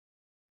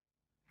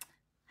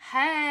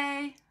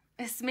Hey,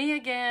 it's me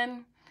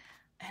again.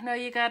 I know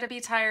you gotta be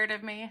tired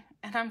of me,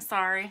 and I'm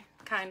sorry.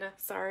 Kinda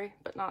sorry,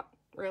 but not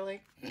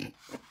really.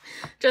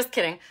 Just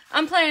kidding.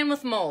 I'm playing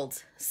with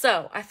molds,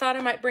 so I thought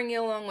I might bring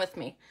you along with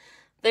me.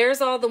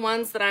 There's all the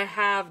ones that I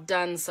have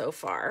done so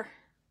far.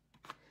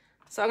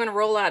 So I'm gonna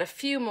roll out a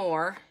few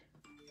more.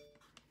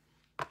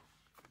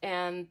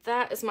 And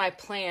that is my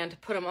plan, to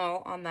put them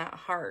all on that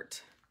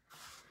heart.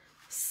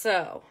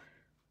 So,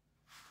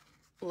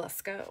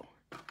 let's go.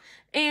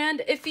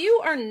 And if you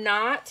are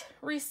not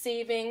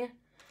receiving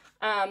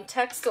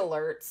text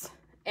alerts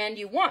and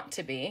you want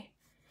to be,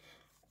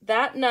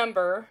 that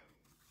number,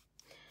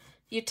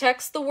 you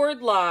text the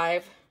word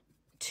live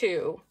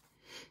to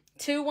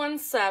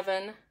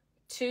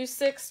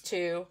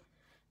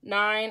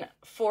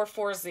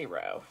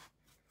 217-262-9440,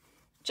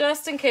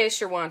 just in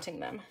case you're wanting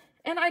them.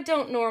 And I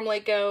don't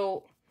normally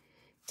go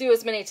do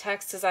as many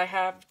texts as I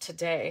have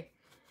today,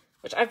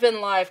 which I've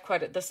been live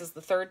this is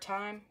the third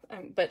time,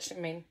 but I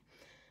mean,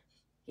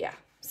 yeah.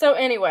 So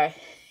anyway,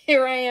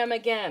 here I am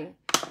again.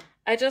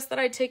 I just thought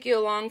I'd take you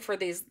along for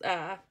these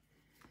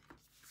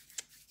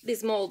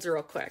molds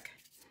real quick.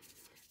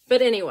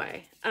 But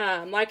anyway,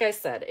 like I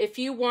said, if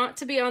you want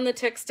to be on the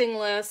texting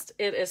list,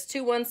 it is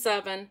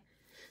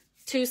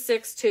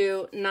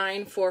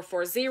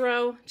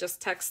 217-262-9440.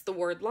 Just text the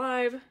word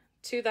live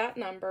to that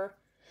number,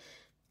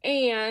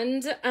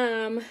 and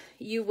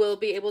you will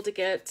be able to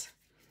get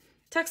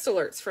text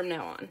alerts from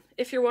now on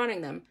if you're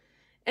wanting them.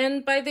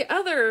 And by the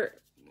other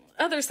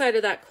side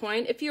of that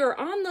coin, if you are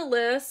on the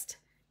list,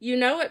 you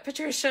know it,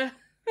 Patricia.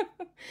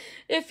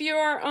 If you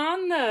are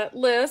on the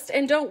list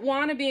and don't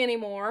want to be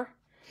anymore,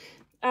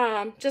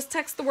 just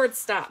text the word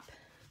stop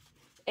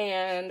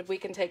and we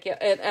can take you.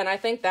 And I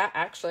think that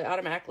actually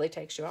automatically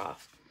takes you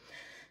off.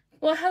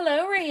 Well,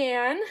 hello,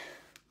 Rayanne.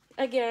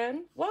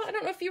 Again. Well, I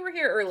don't know if you were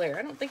here earlier.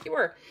 I don't think you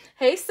were.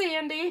 Hey,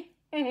 Sandy.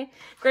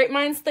 Great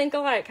minds think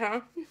alike, huh?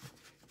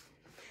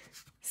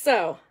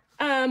 So,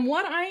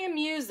 what I am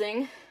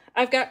using,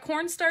 I've got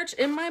cornstarch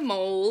in my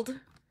mold.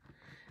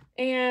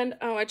 And,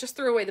 oh, I just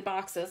threw away the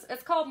boxes.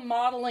 It's called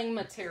modeling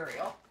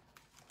material.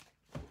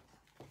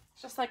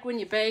 It's just like when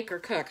you bake or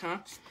cook, huh?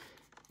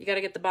 You got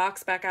to get the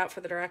box back out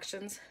for the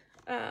directions.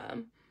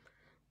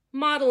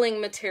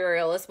 Modeling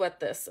material is what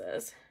this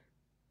is.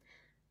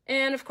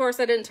 And, of course,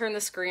 I didn't turn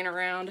the screen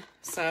around,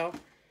 so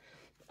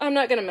I'm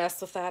not going to mess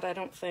with that, I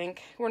don't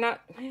think. We're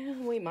not, well,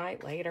 we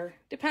might later.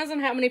 Depends on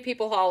how many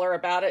people holler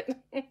about it.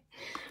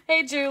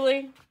 Hey,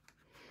 Julie.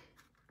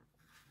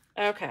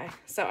 Okay,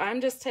 so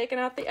I'm just taking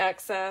out the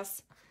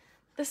excess.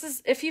 This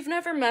is, if you've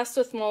never messed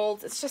with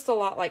molds, it's just a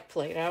lot like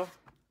Play-Doh.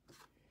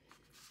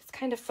 It's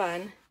kind of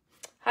fun.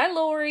 Hi,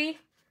 Lori.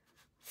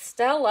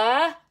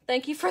 Stella,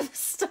 thank you for the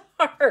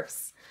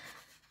stars.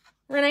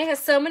 Renee has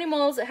so many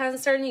molds, it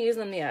hasn't started to use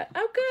them yet.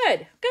 Oh,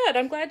 good, good.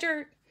 I'm glad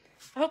I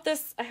hope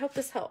this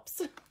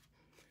helps.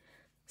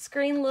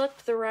 Screen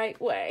looked the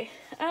right way.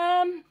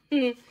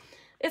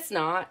 It's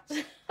not.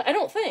 I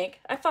don't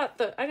think. I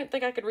didn't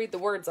think I could read the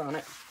words on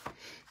it.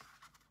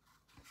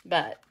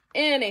 But,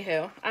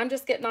 anywho, I'm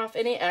just getting off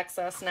any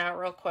excess now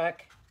real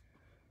quick.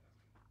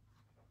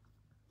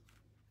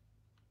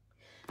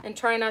 And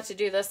try not to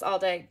do this all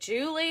day.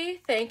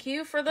 Julie, thank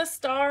you for the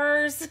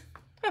stars.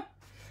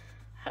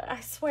 I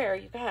swear,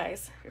 you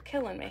guys, you're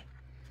killing me.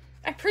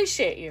 I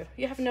appreciate you.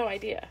 You have no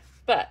idea.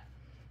 But,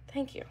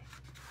 thank you.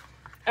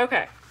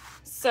 Okay,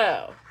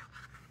 so,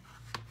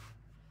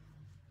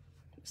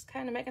 just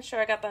kind of making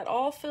sure I got that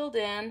all filled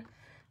in,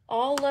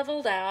 all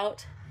leveled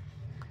out.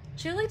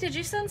 Julie, did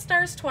you send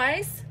stars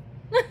twice?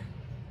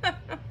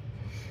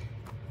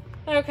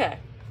 Okay.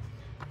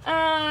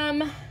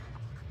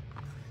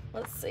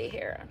 Let's see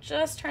here. I'm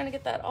just trying to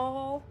get that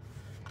all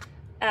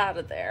out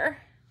of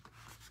there.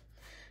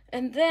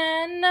 And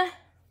then,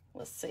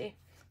 let's see.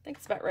 I think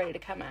it's about ready to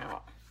come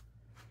out.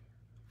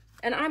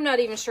 And I'm not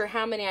even sure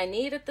how many I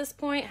need at this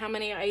point, how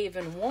many I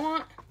even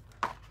want.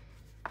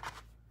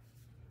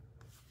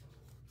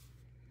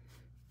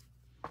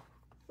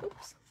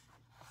 Oops.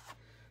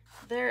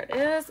 There it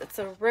is. It's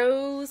a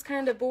rose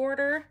kind of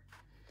border.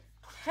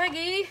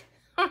 Peggy,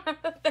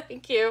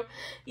 thank you.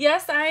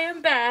 Yes, I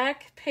am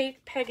back.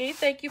 Peggy,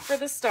 thank you for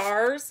the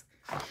stars.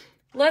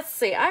 Let's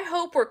see. I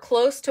hope we're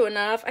close to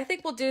enough. I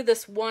think we'll do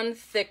this one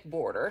thick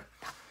border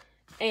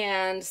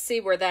and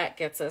see where that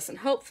gets us. And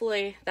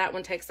hopefully that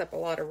one takes up a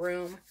lot of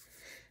room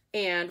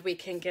and we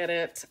can get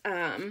it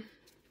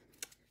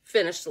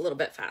finished a little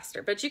bit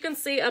faster. But you can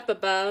see up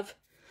above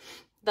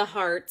the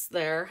hearts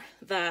there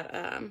that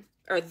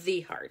are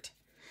the heart.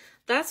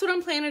 That's what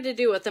I'm planning to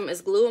do with them,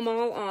 is glue them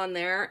all on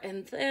there,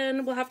 and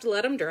then we'll have to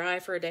let them dry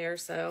for a day or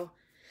so.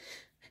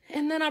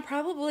 And then I'll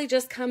probably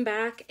just come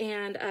back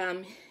and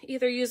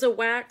either use a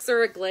wax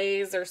or a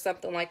glaze or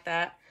something like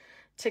that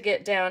to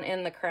get down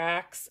in the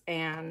cracks.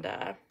 And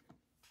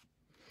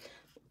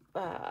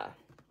I'll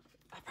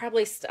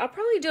probably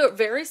do it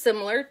very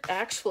similar,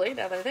 actually,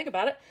 now that I think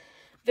about it,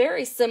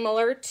 very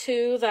similar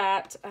to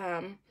that,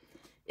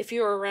 if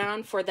you were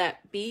around for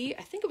that B,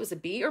 I think it was a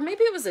B, or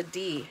maybe it was a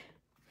D.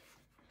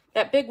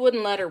 that big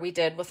wooden letter we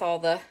did with all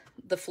the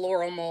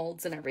floral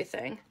molds and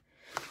everything.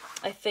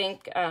 I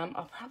think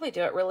I'll probably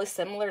do it really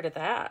similar to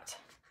that.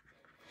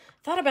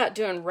 Thought about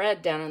doing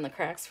red down in the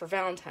cracks for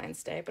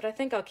Valentine's Day, but I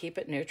think I'll keep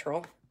it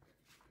neutral.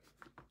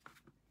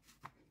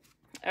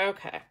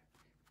 Okay.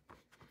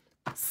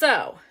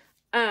 So,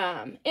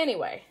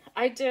 anyway,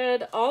 I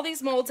did all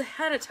these molds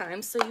ahead of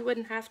time so you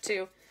wouldn't have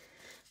to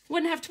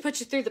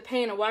put you through the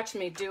pain of watching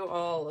me do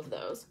all of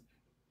those.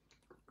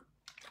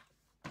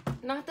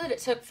 Not that it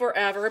took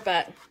forever,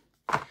 but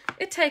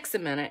it takes a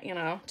minute, you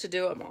know, to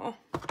do them all.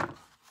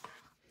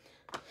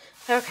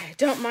 Okay,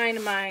 don't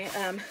mind my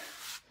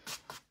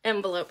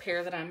envelope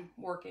here that I'm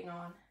working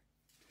on.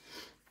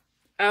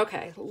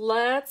 Okay,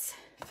 let's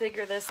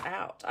figure this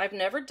out. I've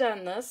never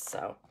done this,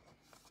 so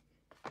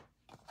I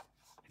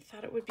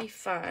thought it would be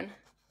fun.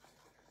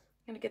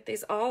 I'm going to get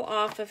these all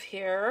off of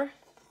here.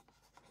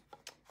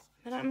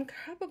 And I'm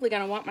probably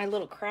going to want my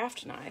little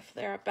craft knife.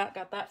 There, I've about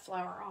got that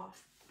flower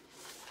off.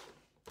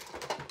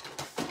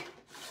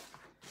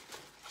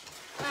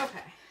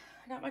 Okay,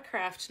 I got my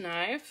craft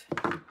knife.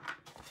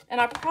 And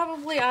I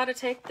probably ought to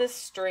take this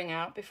string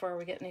out before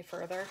we get any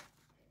further.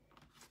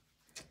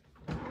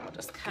 I'll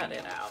just cut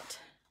it out.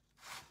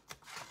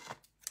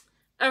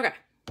 Okay.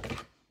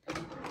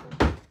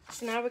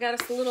 So now we got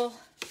us a little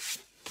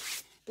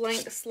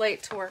blank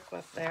slate to work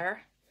with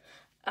there.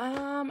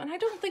 And I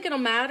don't think it'll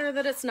matter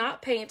that it's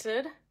not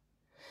painted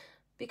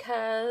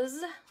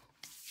because,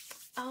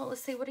 oh,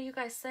 let's see, what are you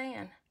guys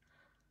saying?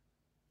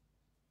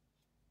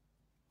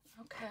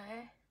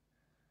 Okay.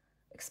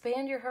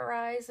 Expand your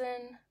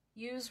horizon.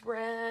 Use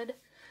red.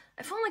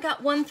 I've only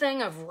got one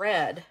thing of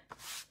red.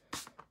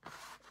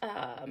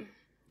 I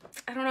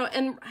don't know,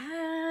 and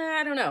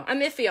I don't know. I'm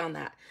iffy on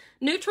that.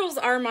 Neutrals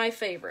are my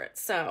favorite,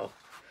 so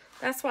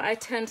that's why I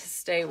tend to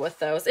stay with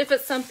those. If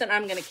it's something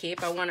I'm going to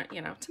keep, I want it,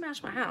 you know, to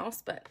match my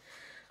house, but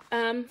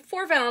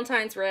for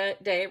Valentine's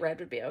Day, red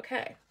would be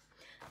okay.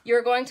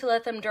 You're going to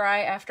let them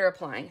dry after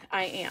applying.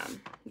 I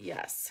am,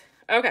 yes.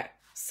 Okay,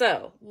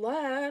 so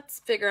let's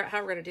figure out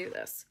how we're going to do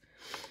this.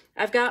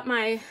 I've got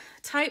my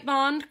Tight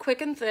Bond Quick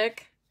and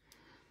Thick,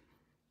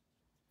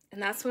 and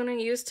that's what I'm going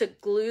to use to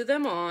glue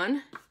them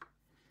on.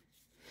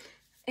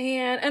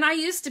 And I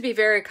used to be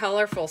very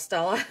colorful,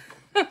 Stella.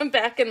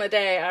 Back in the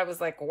day, I was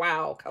like,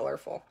 wow,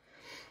 colorful.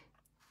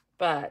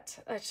 But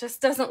it just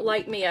doesn't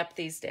light me up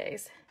these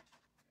days.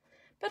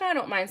 But I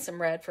don't mind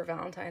some red for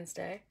Valentine's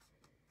Day.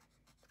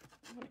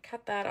 I'm going to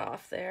cut that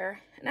off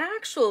there. And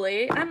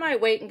actually, I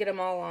might wait and get them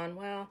all on.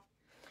 Well,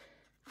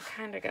 I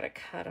kind of got to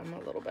cut them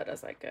a little bit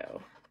as I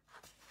go.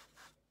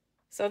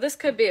 So this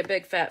could be a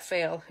big fat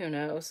fail, who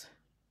knows.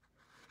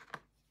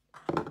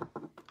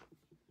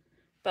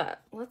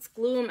 But let's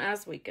glue them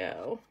as we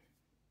go.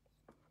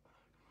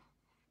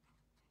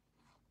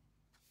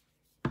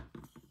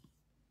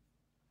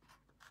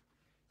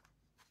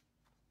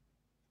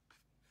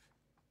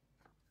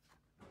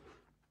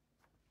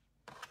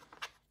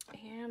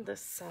 And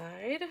this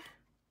side.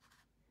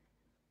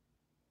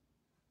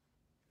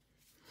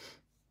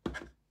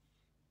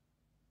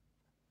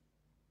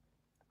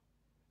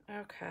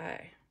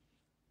 Okay.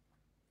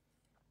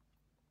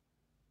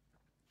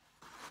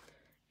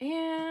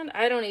 And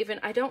I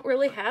don't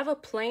really have a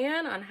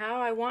plan on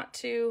how I want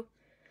to,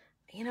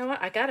 you know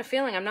what? I got a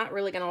feeling I'm not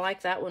really going to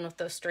like that one with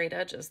those straight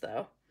edges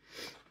though.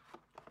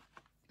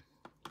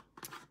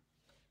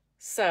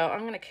 So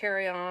I'm going to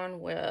carry on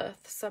with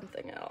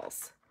something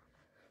else.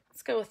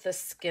 Let's go with this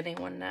skinny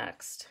one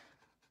next.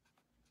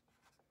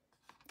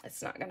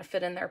 It's not going to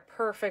fit in there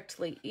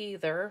perfectly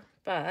either,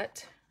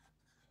 but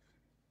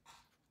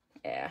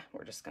yeah,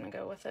 we're just going to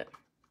go with it.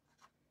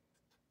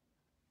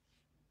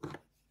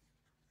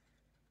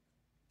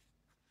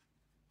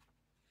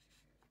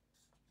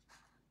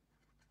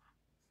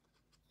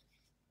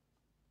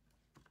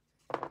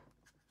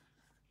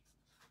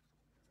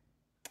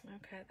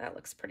 Okay, that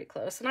looks pretty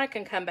close. And I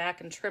can come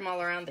back and trim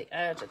all around the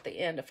edge at the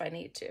end if I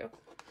need to.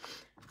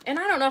 And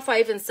I don't know if I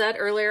even said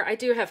earlier, I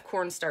do have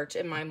cornstarch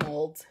in my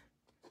molds.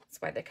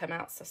 That's why they come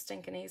out so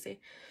stinking easy.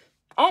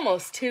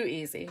 Almost too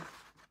easy.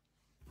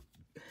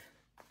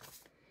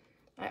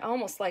 I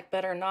almost like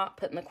better not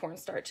putting the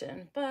cornstarch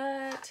in,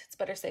 but it's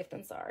better safe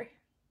than sorry.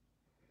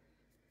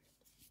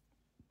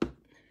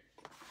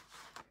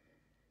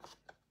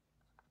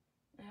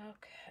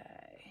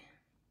 Okay.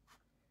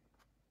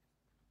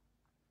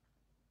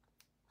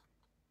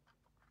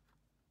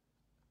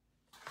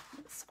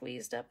 It's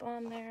squeezed up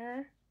on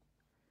there.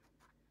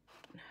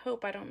 I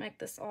hope I don't make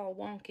this all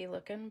wonky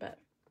looking, but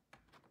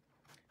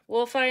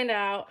we'll find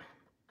out.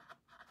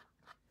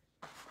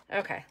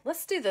 Okay,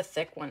 let's do the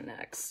thick one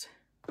next.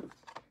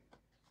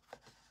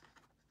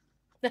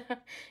 You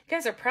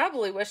guys are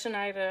probably wishing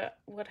I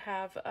would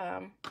have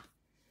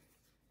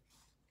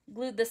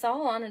glued this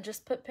all on and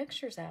just put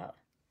pictures out.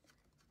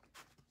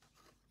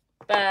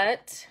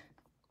 But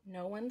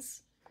no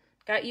one's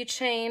got you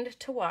chained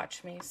to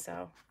watch me,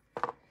 so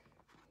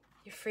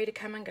you're free to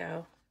come and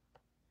go.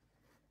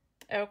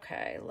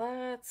 Okay,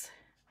 let's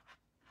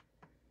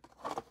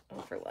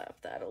overlap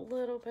that a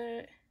little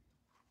bit.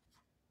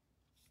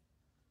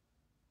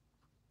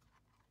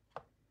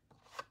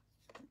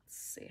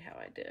 see how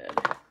I did.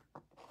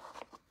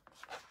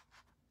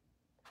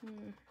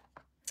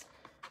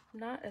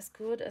 Not as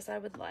good as I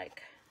would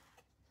like.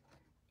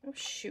 Oh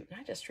shoot,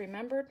 I just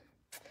remembered.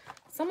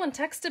 Someone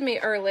texted me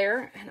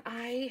earlier and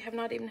I have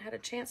not even had a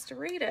chance to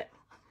read it.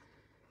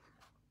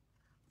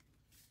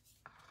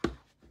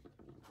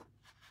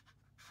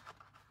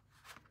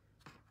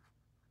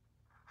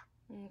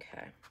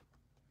 Okay.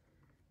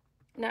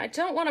 Now I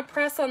don't want to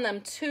press on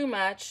them too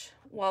much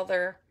while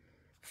they're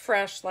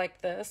fresh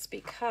like this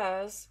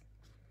because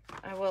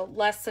I will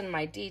lessen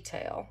my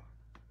detail.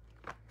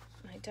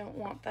 I don't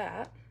want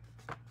that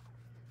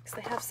because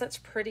they have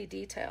such pretty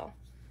detail.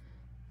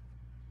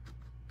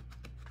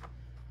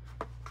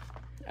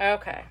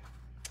 Okay,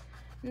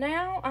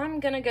 now I'm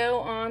gonna go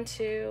on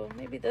to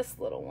maybe this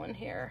little one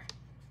here.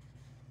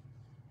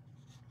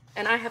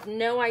 And I have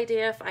no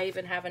idea if I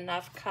even have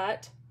enough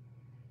cut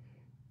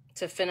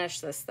to finish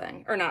this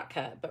thing, or not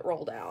cut, but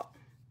rolled out.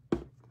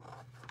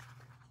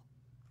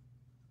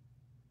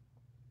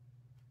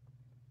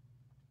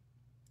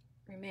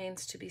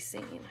 Remains to be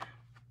seen.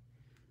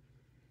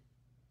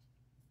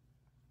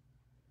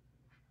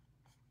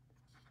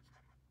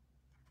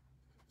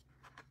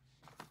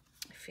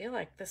 I feel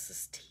like this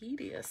is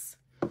tedious,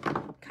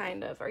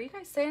 kind of. Are you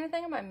guys saying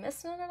anything? Am I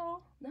missing it at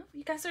all? No,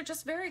 you guys are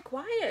just very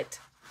quiet.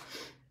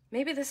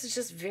 Maybe this is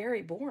just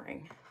very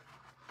boring.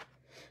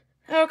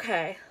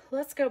 Okay,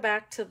 let's go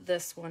back to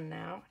this one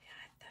now.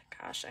 Yeah,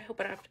 gosh, I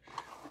hope I don't have to,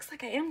 looks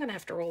like I am gonna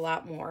have to roll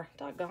out more.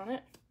 Doggone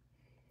it.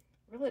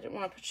 Really didn't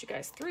want to put you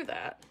guys through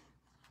that.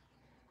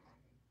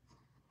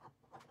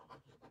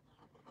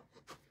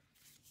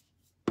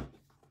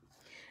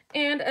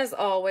 And as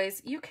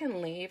always, you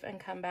can leave and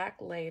come back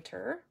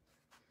later.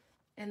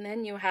 And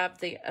then you have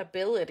the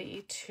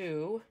ability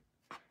to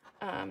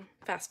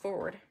fast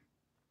forward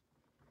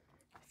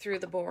through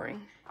the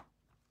boring.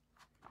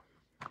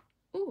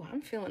 Ooh,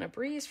 I'm feeling a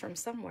breeze from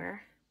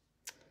somewhere.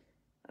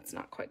 That's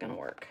not quite gonna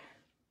work.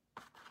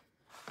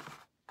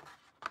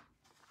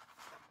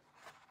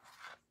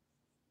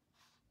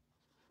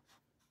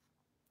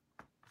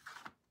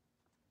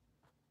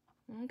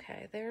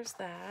 Okay, there's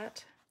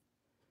that.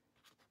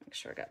 Make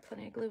sure I got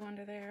plenty of glue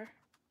under there.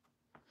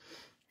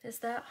 Is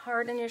that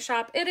hard in your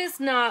shop? It is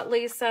not,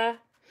 Lisa.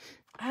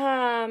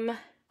 I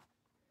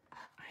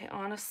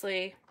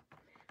honestly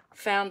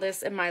found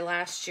this in my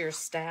last year's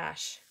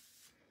stash.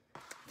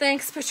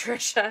 Thanks,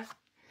 Patricia.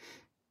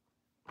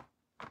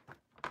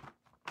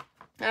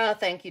 Oh,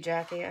 thank you,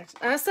 Jackie.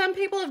 Some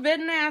people have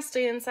been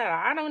nasty and said,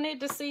 I don't need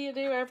to see you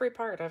do every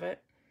part of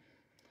it.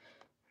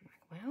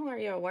 I'm like, well, are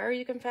you aware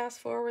you can fast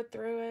forward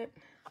through it?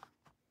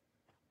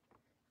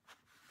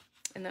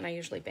 And then I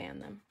usually ban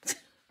them.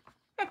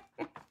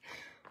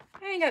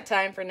 I ain't got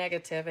time for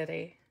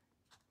negativity.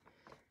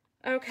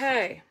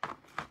 Okay.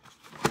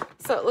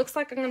 So it looks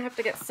like I'm going to have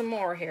to get some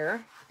more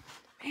here.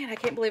 Man, I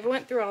can't believe I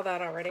went through all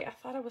that already. I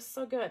thought it was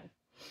so good.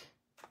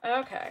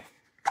 Okay.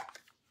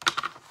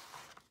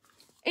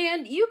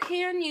 And you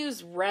can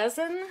use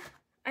resin,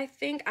 I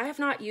think. I have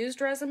not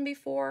used resin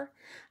before.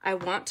 I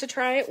want to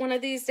try it one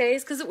of these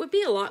days because it would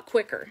be a lot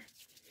quicker.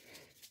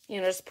 You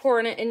know, just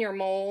pouring it in your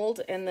mold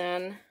and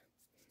then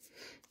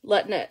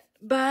letting it.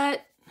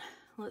 But,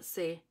 let's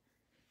see.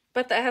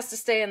 But that has to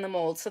stay in the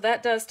mold. So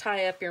that does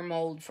tie up your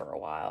mold for a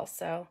while.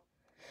 So,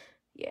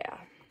 yeah.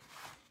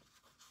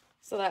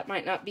 So that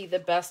might not be the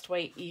best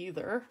way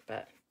either,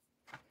 but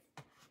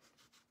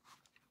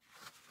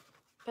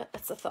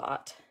it's a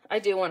thought. I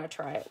do want to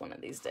try it one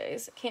of these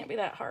days. It can't be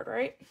that hard,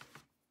 right?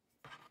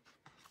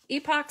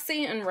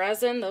 Epoxy and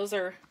resin, those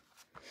are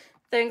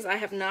things I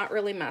have not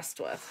really messed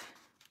with.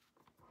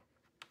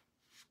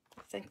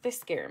 I think they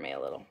scare me a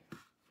little.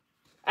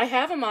 I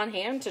have them on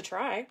hand to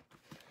try,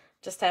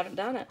 just haven't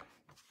done it.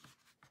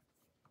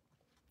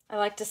 I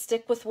like to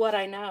stick with what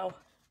I know.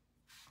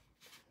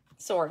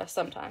 Sort of,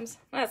 sometimes.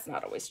 That's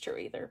not always true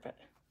either, but...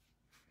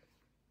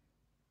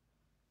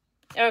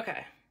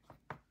 Okay.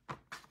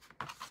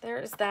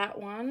 There's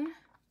that one.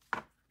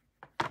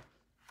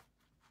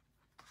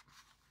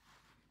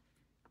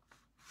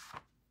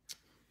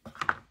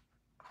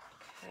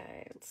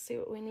 Okay, let's see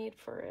what we need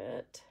for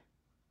it.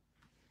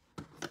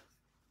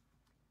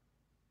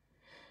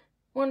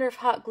 Wonder if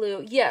hot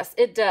glue... Yes,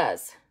 it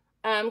does.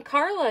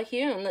 Carla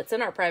Hune, that's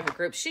in our private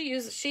group, she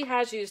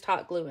has used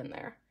hot glue in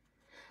there.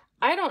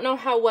 I don't know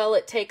how well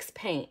it takes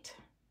paint.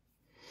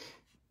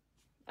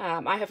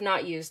 I have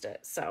not used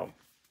it, so.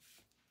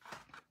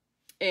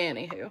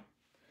 Anywho.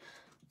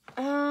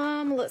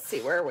 Let's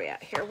see, where are we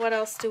at here? What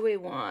else do we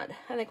want?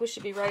 I think we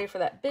should be ready for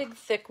that big,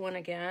 thick one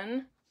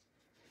again.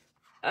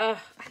 I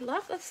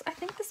love this. I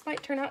think this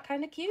might turn out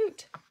kind of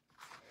cute.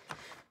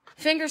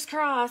 Fingers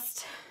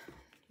crossed.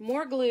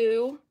 More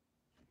glue.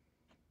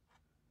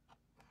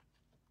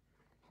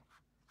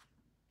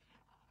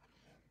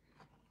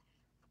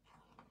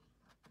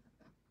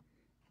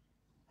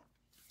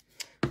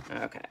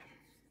 Okay.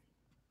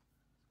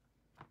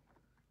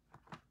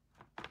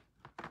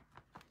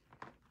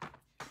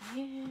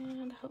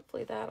 And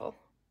hopefully that'll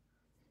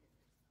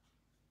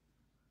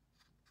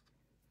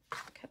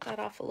cut that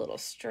off a little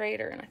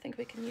straighter, and I think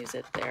we can use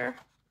it there.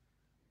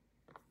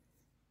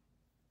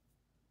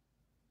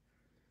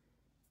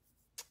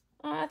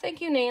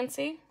 Thank you,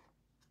 Nancy.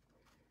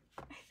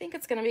 I think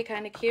it's going to be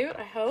kind of cute,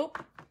 I hope.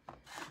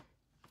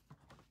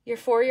 Your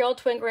 4-year-old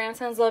twin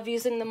grandsons love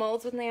using the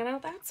molds with Nana.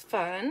 That's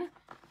fun.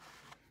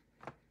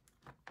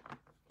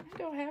 I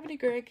don't have any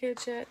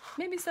grandkids yet.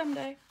 Maybe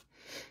someday.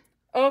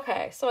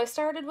 Okay, so I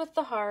started with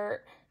the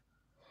heart.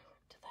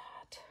 To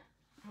that.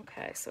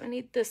 Okay, so I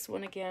need this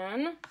one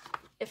again,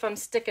 if I'm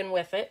sticking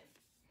with it.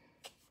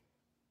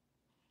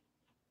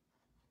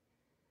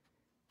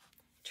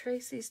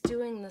 Tracy's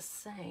doing the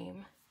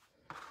same.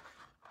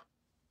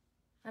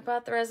 I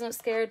bought the resin,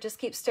 scared, just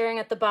keep staring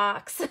at the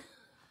box.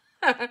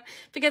 If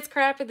it gets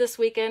crappy this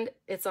weekend,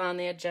 it's on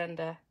the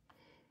agenda.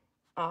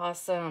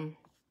 Awesome.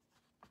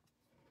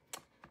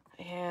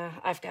 Yeah,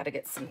 I've got to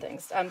get some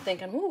things. I'm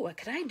thinking, ooh, what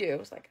could I do?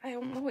 It's like,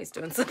 I'm always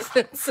doing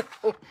something, so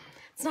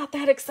it's not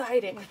that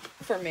exciting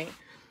for me.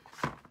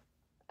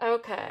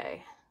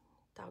 Okay.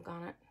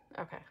 Doggone it.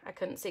 Okay, I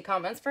couldn't see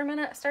comments for a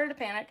minute. I started to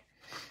panic.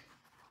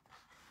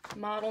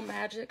 Model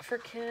magic for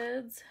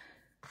kids.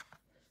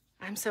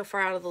 I'm so far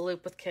out of the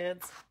loop with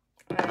kids.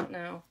 I don't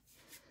know.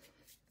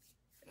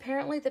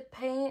 Apparently the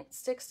paint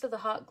sticks to the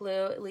hot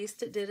glue. At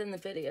least it did in the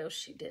video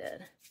she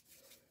did.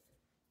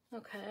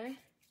 Okay.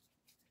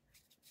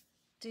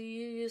 Do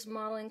you use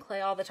modeling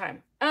clay all the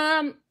time?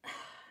 I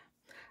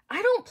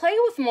don't play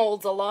with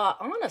molds a lot,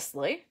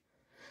 honestly.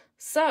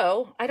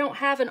 So I don't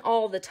have an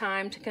all the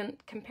time to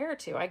compare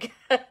to, I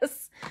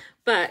guess.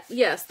 But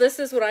yes, this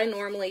is what I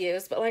normally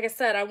use. But like I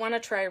said, I want to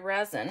try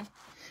resin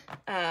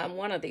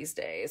one of these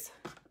days.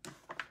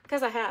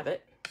 Because I have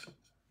it.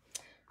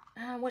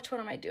 Which one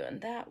am I doing?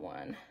 That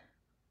one.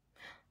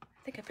 I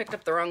think I picked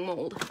up the wrong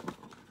mold.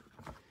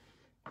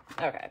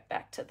 Okay,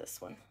 back to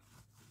this one.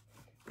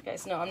 You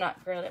guys know I'm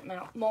not good at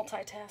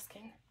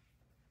multitasking.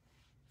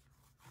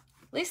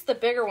 At least the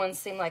bigger ones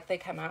seem like they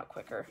come out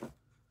quicker.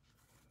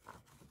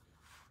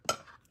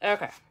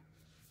 Okay.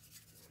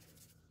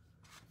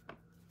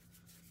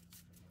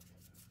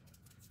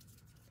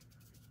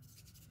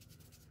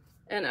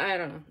 And I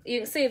don't know. You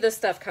can see this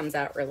stuff comes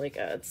out really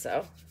good,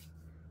 so.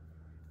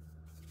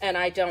 And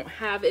I don't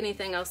have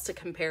anything else to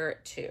compare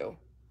it to.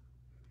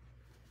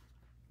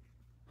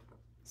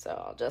 So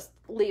I'll just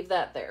leave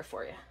that there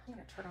for you. I'm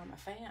going to turn on my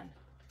fan.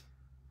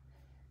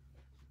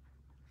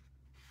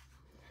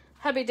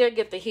 Hubby did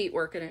get the heat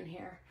working in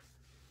here.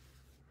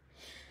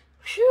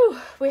 Whew,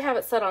 we have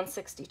it set on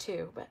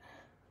 62, but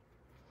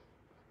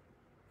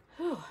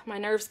whew, my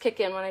nerves kick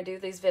in when I do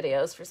these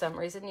videos for some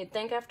reason. You'd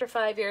think after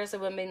 5 years I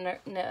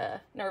wouldn't be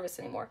nervous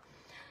anymore.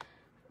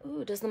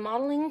 Ooh, does the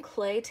modeling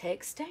clay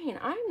take stain?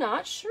 I'm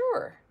not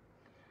sure.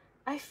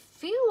 I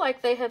feel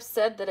like they have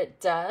said that it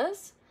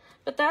does,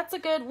 but that's a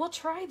good, we'll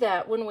try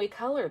that when we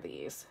color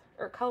these,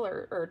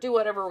 or do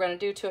whatever we're going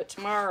to do to it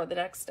tomorrow or the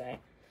next day.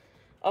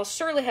 I'll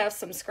surely have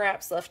some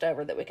scraps left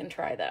over that we can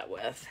try that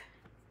with.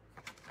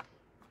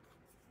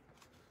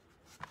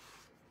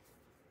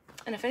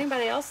 And if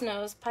anybody else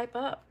knows, pipe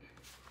up.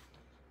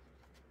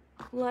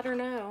 Let her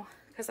know,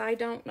 because I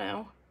don't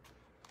know.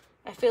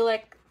 I feel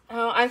like,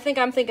 oh, I think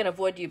I'm thinking of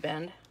Would You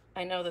Bend.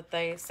 I know that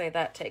they say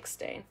that takes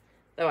stain,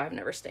 though I've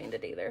never stained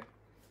it either.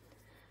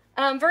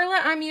 Verla,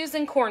 I'm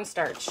using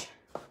cornstarch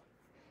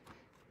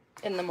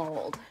in the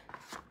mold.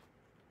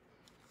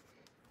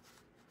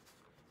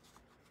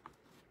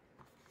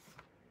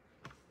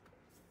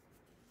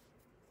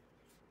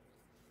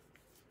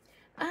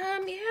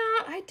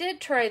 Yeah, I did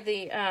try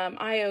the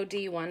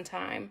IOD one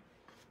time,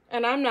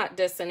 and I'm not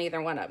dissing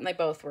either one of them. They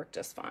both work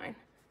just fine.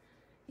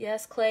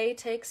 Yes, clay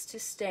takes to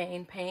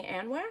stain, paint,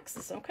 and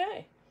waxes.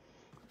 Okay.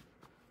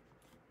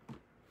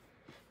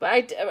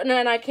 But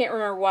and I can't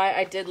remember why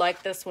I did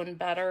like this one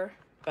better,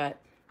 but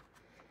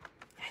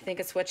I think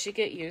it's what you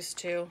get used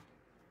to.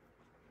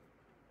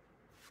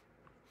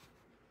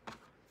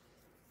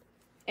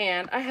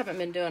 And I haven't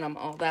been doing them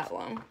all that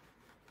long.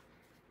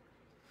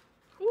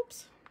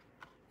 Oops.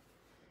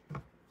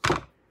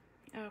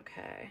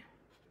 Okay.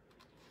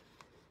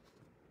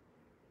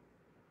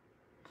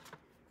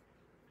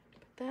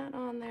 Put that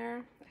on there.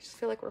 I just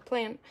feel like we're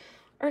playing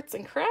arts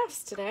and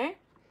crafts today.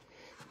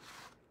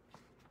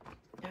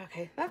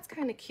 Okay, that's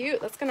kind of cute.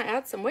 That's going to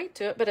add some weight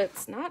to it, but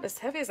it's not as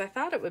heavy as I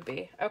thought it would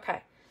be.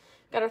 Okay.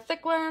 Got our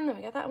thick one, then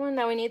we got that one.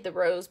 Now we need the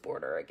rose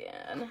border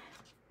again.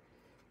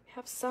 We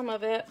have some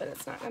of it, but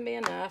it's not going to be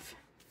enough.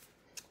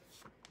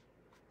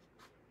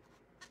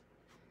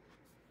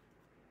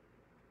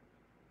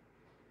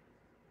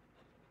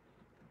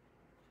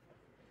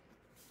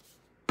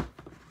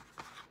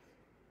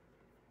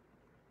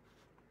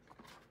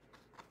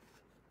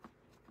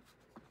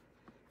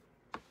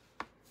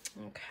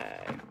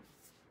 Okay.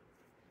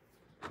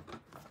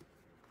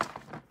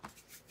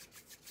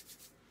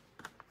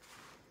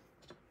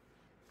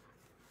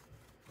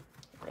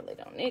 Really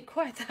don't need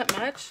quite that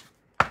much.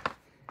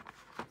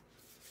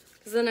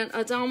 Because then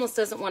it almost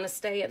doesn't want to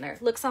stay in there.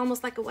 Looks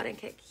almost like a wedding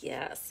cake.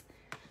 Yes.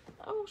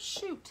 Oh,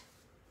 shoot.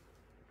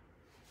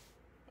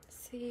 Let's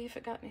see if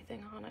it got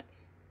anything on it.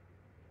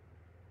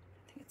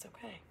 I think it's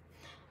okay.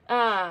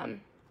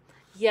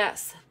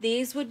 Yes,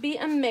 these would be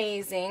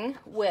amazing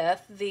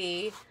with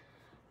the,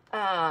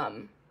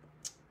 oh,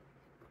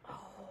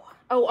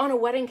 on a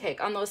wedding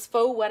cake, on those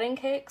faux wedding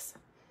cakes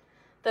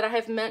that I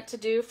have meant to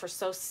do for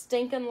so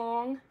stinking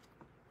long.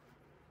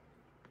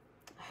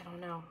 I don't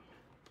know.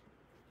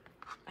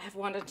 I have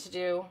wanted to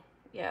do,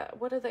 yeah,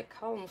 what do they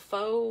call them?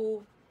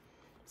 Faux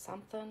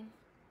something?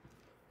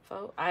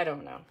 Faux? I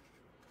don't know.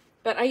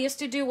 But I used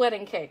to do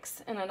wedding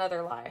cakes in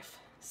another life.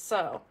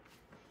 So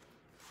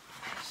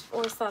I just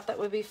always thought that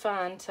would be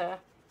fun to,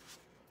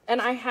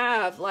 and I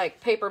have like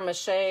paper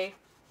mache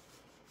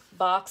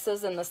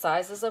boxes in the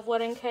sizes of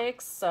wedding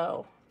cakes.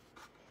 So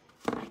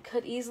I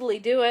could easily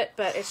do it,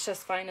 but it's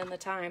just finding the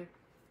time.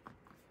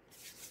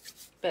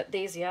 But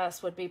these,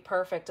 yes, would be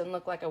perfect and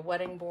look like a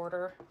wedding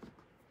border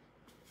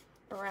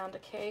around a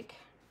cake.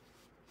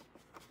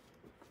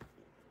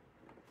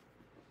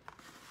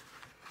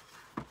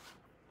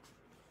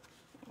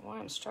 Why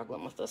I'm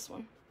struggling with this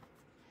one.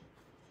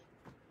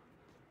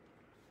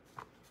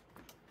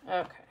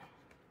 Okay.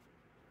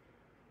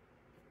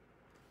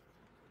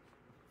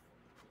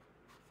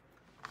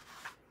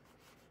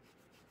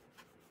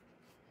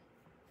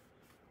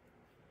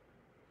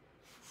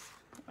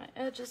 My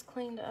edges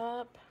cleaned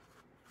up.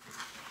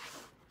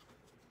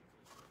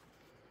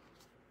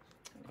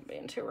 I'm not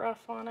being too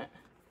rough on it.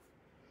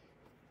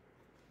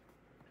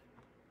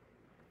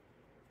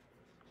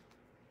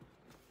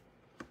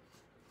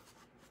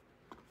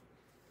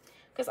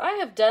 Because I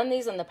have done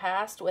these in the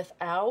past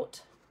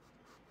without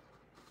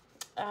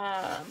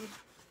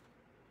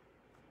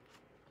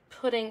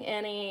putting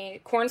any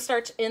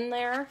cornstarch in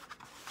there,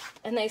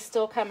 and they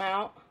still come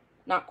out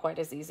not quite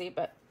as easy,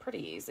 but pretty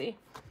easy.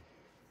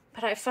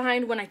 But I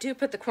find when I do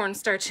put the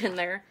cornstarch in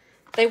there,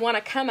 they want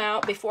to come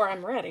out before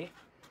I'm ready.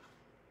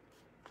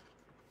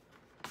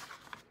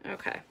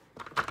 Okay,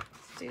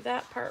 let's do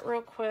that part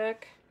real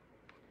quick.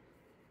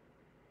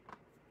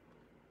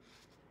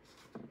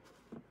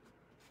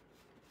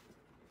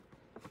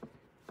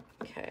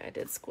 Okay, I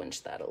did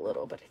squinch that a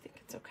little, but I think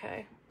it's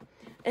okay.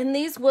 And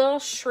these will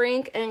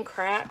shrink and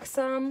crack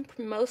some,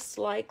 most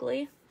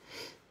likely.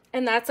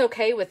 And that's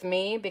okay with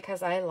me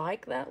because I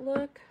like that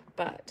look,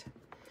 but...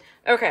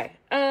 Okay,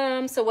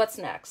 so what's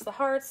next? The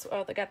hearts,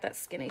 oh, they got that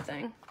skinny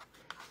thing.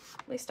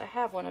 At least I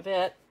have one of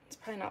it. It's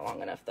probably not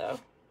long enough, though.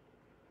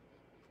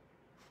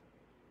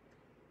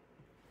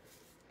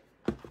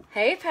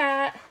 Hey,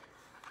 Pat.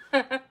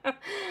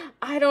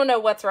 I don't know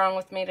what's wrong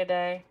with me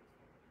today.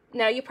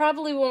 Now, you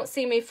probably won't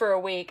see me for a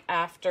week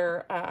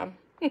after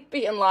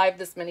being live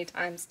this many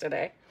times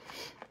today.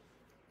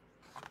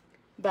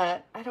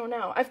 But I don't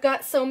know. I've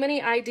got so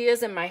many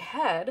ideas in my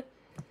head.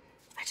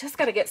 I just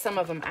got to get some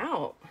of them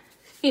out.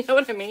 You know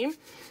what I mean?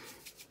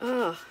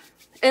 Ugh.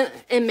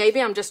 And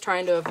maybe I'm just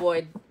trying to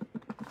avoid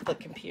the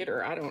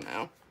computer. I don't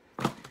know.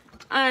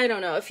 I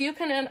don't know. If you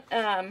can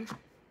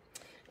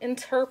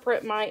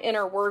interpret my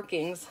inner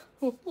workings,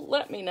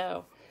 let me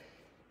know.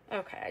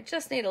 Okay, I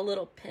just need a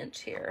little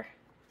pinch here.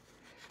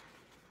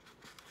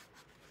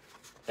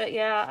 But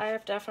yeah, I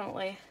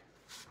definitely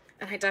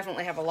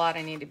have a lot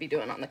I need to be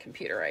doing on the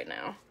computer right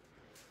now.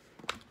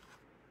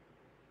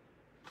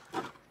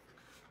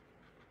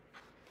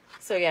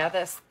 So yeah,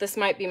 this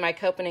might be my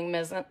coping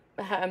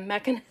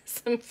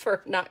mechanism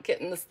for not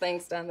getting the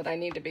things done that I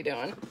need to be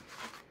doing.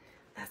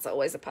 That's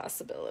always a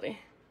possibility.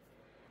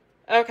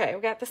 Okay,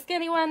 we got the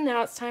skinny one.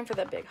 Now it's time for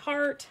the big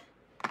heart.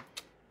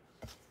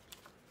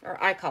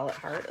 Or I call it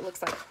heart. It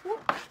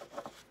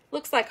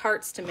looks like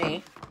hearts to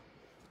me.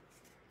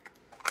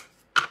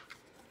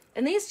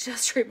 And these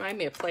just remind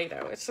me of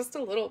Play-Doh. It's just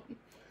a little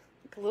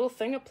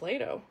thing of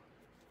Play-Doh.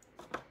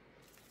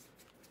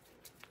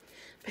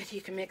 But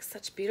you can make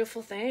such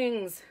beautiful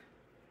things.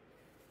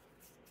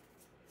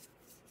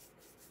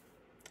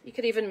 You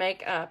could even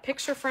make a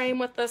picture frame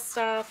with this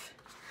stuff.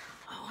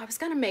 Oh, I was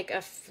going to make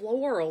a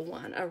floral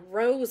one, a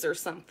rose or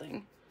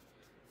something.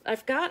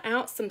 I've got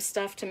out some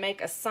stuff to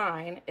make a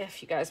sign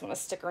if you guys want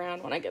to stick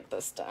around when I get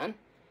this done.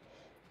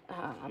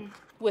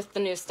 With the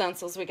new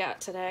stencils we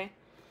got today.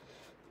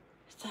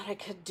 I thought I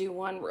could do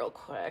one real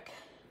quick.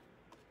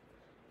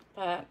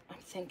 But I'm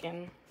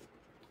thinking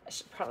I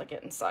should probably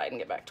get inside and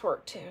get back to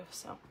work too.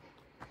 So,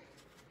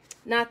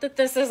 not that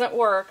this isn't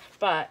work,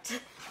 but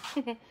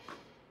I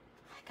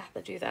got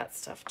to do that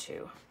stuff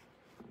too.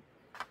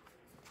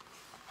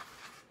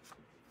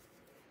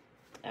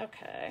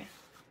 Okay.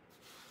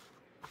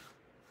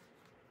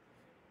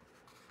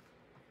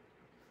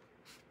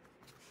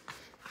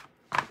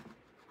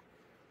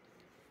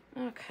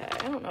 Okay,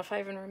 I don't know if I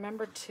even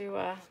remembered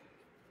to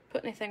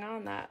put anything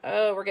on that.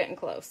 Oh, we're getting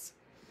close.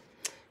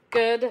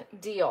 Good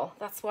deal.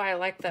 That's why I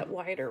like that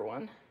wider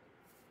one.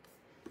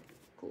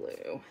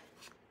 Glue.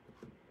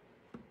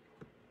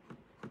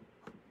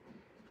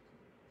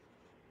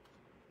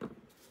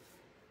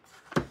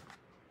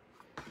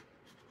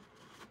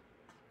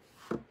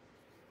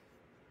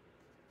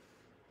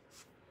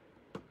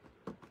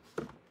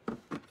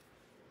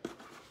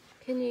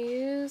 Can you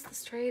use the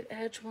straight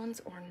edge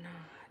ones or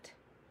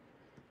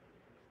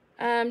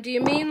not? Do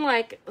you mean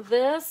like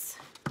this?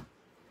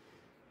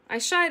 I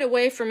shied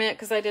away from it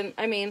because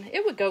I mean,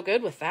 it would go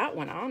good with that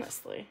one,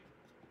 honestly.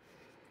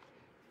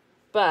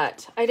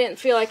 But I didn't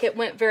feel like it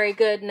went very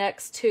good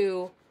next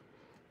to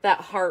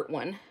that heart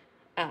one.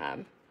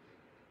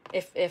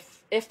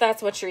 If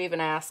that's what you're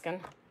even asking.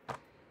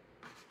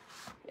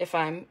 If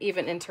I'm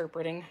even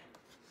interpreting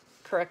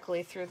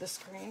correctly through the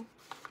screen.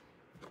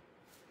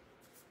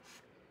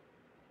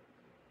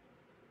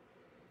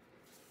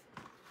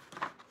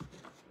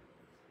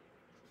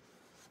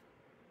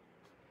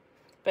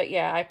 But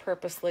yeah, I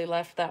purposely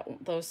left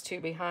those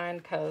two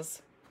behind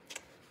because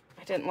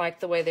I didn't like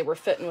the way they were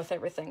fitting with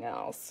everything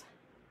else.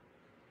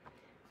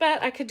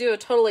 But I could do a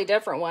totally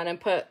different one and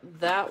put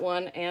that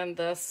one and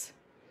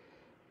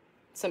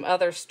some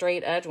other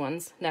straight edge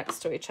ones next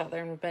to each other,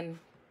 and it would have been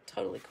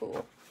totally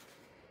cool.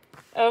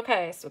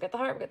 Okay, so we got the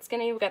heart, we got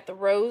skinny, we got the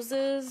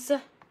roses.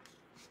 And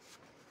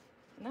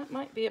that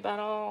might be about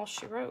all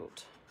she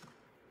wrote.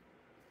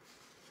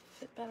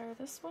 Fit better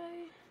this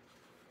way?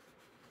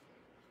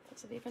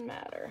 Does it even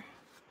matter?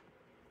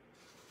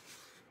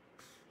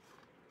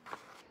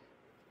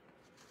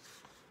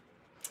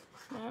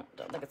 No,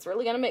 don't think it's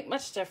really going to make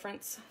much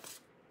difference.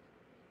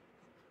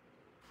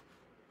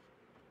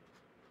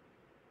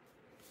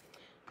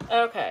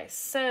 Okay,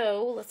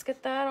 so let's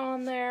get that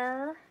on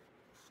there.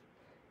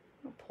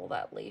 I'll pull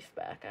that leaf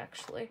back,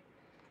 actually.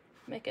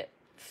 Make it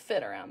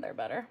fit around there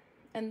better.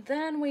 And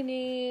then we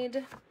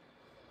need,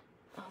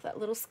 oh, that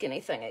little skinny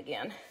thing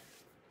again.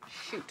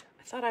 Shoot,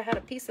 I thought I had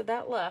a piece of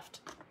that left.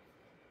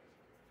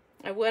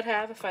 I would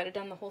have if I'd have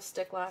done the whole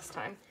stick last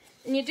time.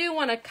 And you do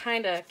want to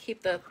kind of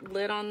keep the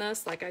lid on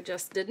this like I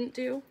just didn't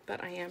do,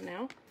 but I am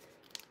now.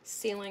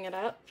 Sealing it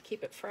up,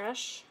 keep it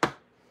fresh.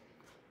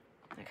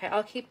 Okay,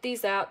 I'll keep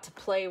these out to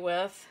play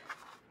with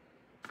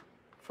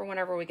for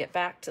whenever we get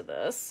back to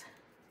this.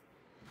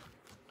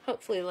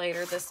 Hopefully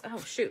later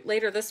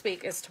later this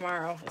week is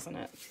tomorrow, isn't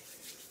it?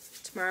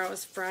 Tomorrow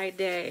is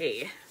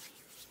Friday.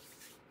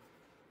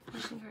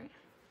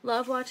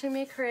 Love watching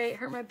me create,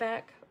 hurt my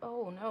back.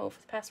 Oh no, for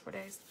the past 4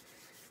 days.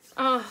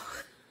 Oh,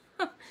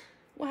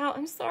 wow,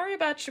 I'm sorry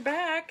about your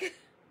back.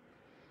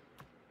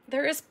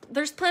 There's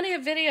plenty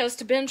of videos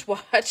to binge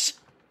watch,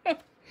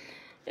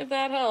 if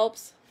that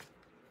helps.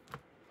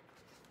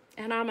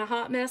 And I'm a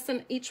hot mess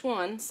in each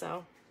one,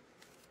 so.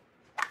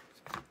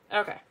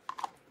 Okay.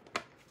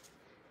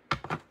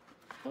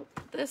 Hope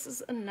this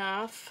is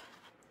enough.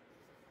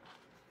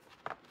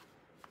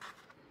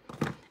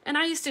 And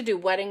I used to do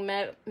wedding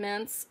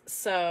mints,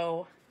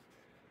 so.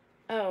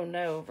 Oh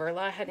no, Verla,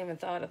 I hadn't even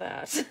thought of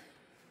that.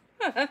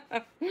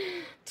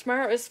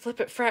 Tomorrow is Flip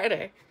It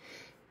Friday.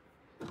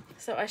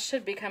 So I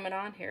should be coming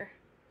on here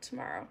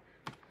tomorrow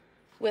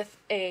with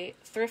a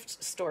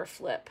thrift store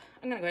flip.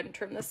 I'm going to go ahead and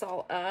trim this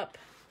all up.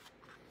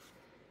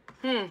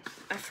 I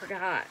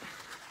forgot.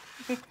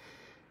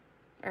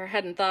 Or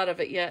hadn't thought of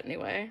it yet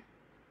anyway.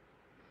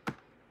 I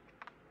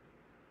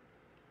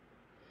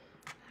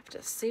have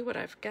to see what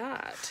I've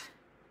got.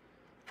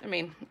 I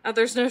mean,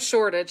 there's no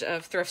shortage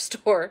of thrift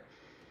store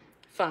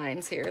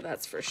finds here,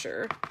 that's for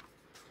sure.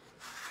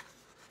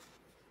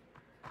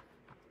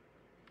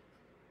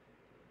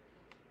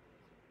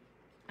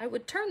 I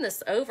would turn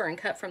this over and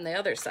cut from the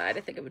other side.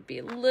 I think it would be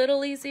a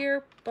little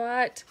easier,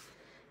 but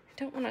I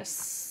don't want to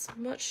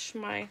smush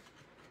my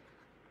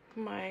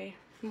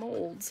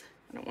molds.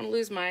 I don't want to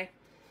lose my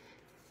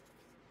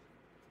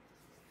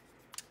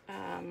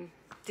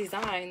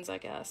designs, I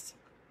guess.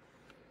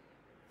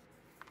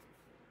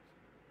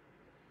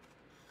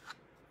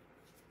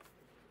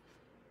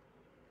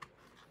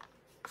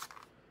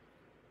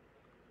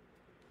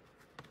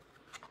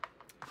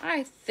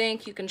 I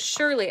think you can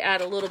surely add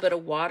a little bit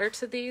of water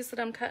to these that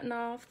I'm cutting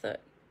off. I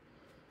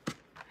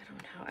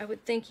don't know. I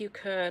would think you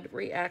could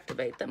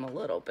reactivate them a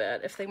little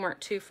bit if they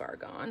weren't too far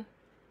gone.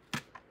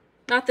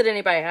 Not that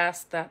anybody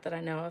asked that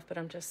I know of, but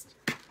I'm just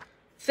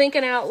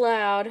thinking out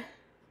loud.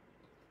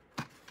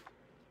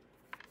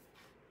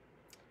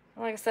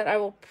 Like I said, I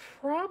will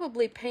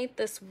probably paint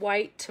this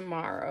white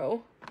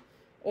tomorrow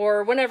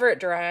or whenever it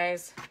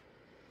dries.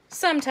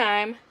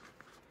 Sometime.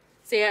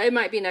 So yeah, it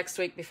might be next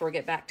week before we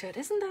get back to it.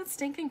 Isn't that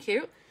stinking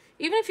cute?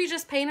 Even if you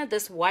just painted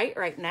this white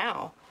right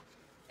now,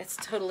 it's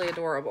totally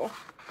adorable.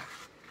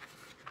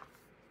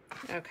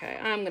 Okay,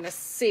 I'm going to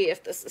see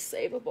if this is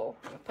savable.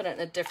 I'm going to put it in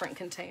a different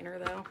container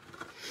though.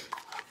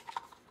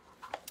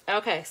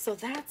 Okay, so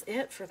that's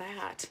it for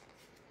that.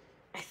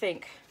 I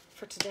think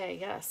for today,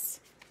 yes.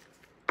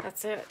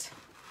 That's it.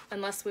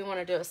 Unless we want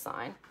to do a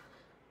sign.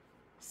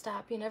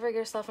 Stop, you never give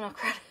yourself enough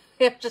credit.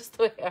 Yeah, just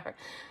the way you are.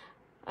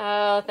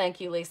 Oh,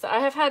 thank you, Lisa. I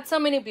have had so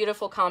many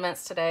beautiful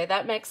comments today.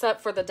 That makes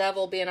up for the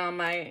devil being on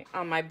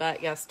my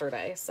butt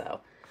yesterday. So,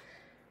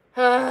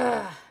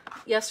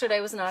 yesterday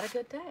was not a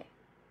good day.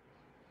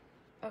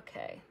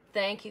 Okay,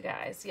 thank you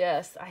guys.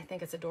 Yes, I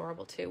think it's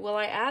adorable too. Will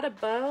I add a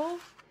bow?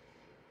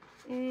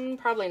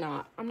 Probably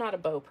not. I'm not a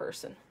bow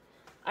person.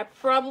 I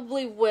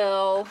probably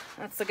will.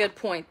 That's a good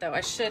point, though.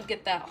 I should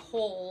get that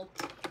whole.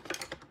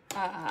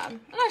 And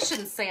I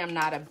shouldn't say I'm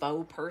not a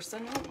bow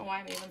person. I don't know why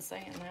I'm even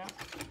saying that.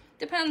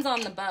 Depends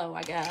on the bow,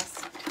 I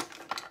guess.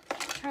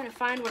 trying to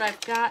find what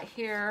I've got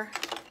here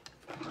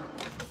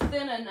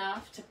thin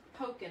enough to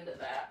poke into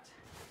that.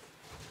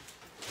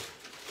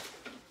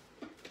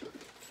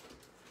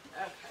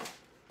 Okay.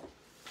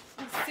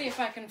 Let's see if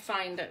I can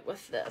find it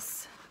with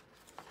this.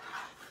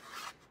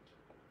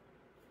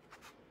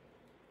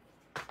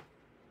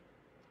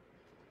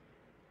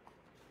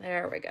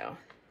 There we go.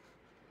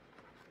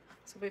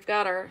 So we've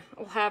got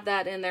we'll have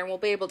that in there and we'll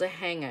be able to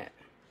hang it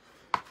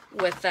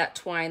with that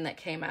twine that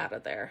came out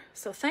of there.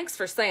 So thanks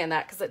for saying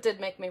that because it did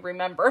make me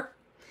remember.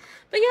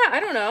 But yeah, I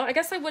don't know. I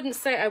guess I wouldn't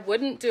say I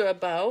wouldn't do a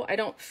bow. I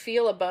don't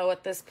feel a bow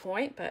at this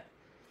point, but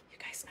you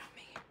guys know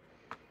me.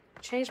 I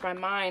change my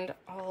mind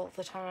all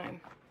the time.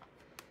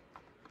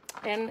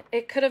 And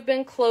it could have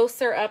been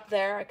closer up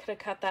there. I could have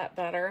cut that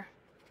better.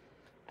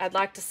 I'd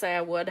like to say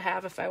I would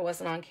have if I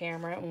wasn't on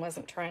camera and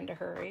wasn't trying to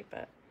hurry,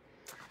 but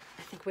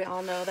I think we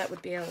all know that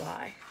would be a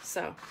lie.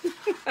 So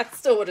I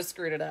still would have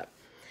screwed it up.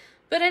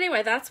 But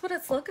anyway, that's what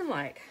it's looking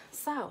like.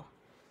 So,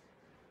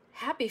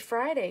 happy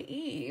Friday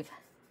Eve.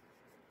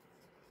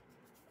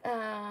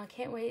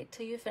 Can't wait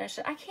till you finish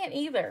it. I can't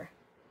either.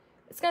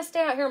 It's going to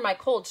stay out here in my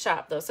cold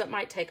shop, though, so it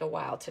might take a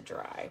while to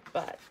dry.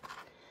 But,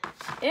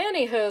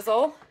 any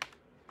hoozle.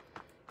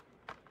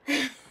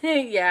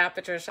 Yeah,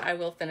 Patricia, I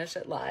will finish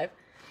it live.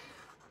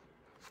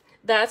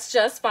 That's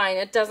just fine.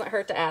 It doesn't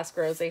hurt to ask,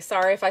 Rosie.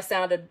 Sorry if I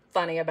sounded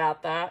funny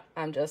about that.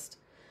 I'm just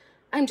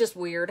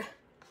weird.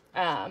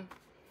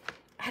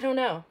 I don't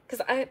know,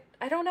 because I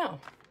don't know.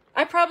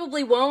 I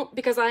probably won't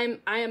because I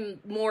am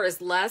more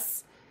is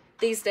less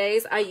these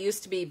days. I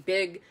used to be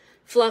big,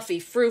 fluffy,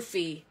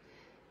 froofy,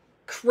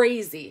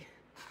 crazy,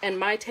 and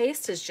my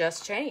taste has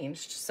just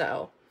changed.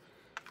 So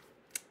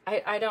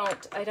I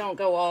don't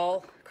go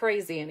all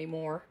crazy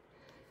anymore.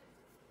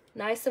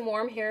 Nice and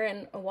warm here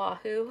in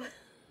Oahu.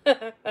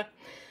 Hey,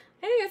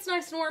 it's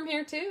nice and warm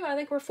here too. I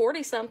think we're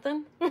 40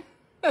 something.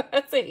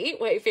 That's a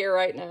heat wave here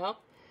right now.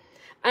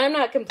 I'm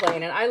not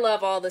complaining. I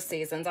love all the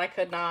seasons. I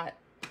could not,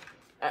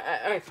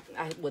 I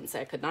wouldn't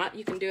say I could not.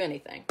 You can do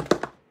anything.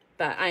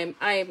 But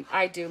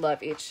I do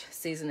love each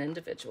season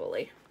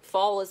individually.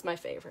 Fall is my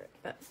favorite.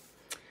 But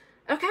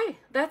okay,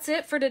 that's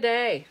it for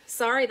today.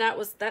 Sorry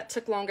that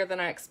took longer than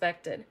I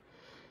expected.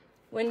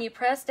 When you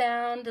press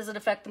down, does it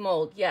affect the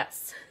mold?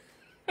 Yes.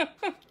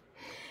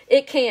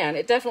 It can.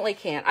 It definitely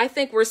can. I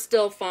think we're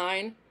still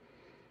fine.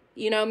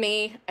 You know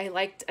me.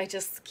 I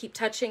just keep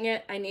touching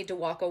it. I need to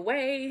walk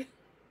away.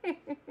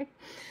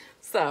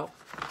 So,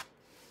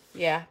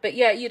 yeah. But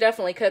yeah, you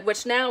definitely could.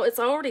 Which now it's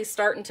already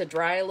starting to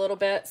dry a little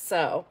bit.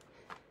 So,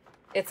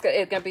 it's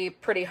going to be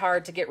pretty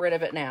hard to get rid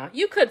of it now.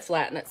 You could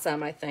flatten it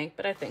some, I think.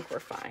 But I think we're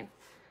fine.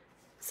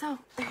 So,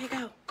 there you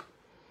go.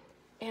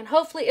 And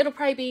hopefully it'll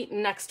probably be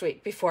next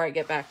week before I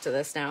get back to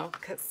this now.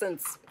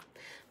 Since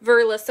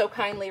Verla so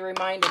kindly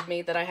reminded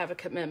me that I have a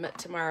commitment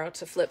tomorrow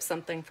to flip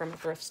something from a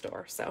thrift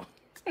store. So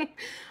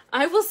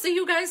I will see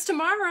you guys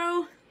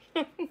tomorrow.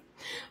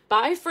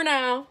 Bye for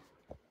now.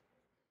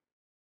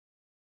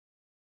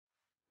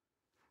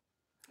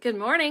 Good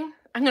morning.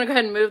 I'm going to go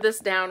ahead and move this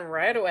down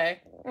right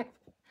away.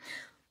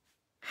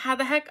 How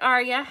the heck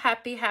are ya?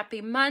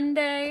 Happy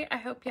Monday. I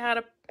hope you had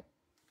a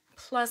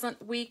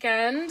pleasant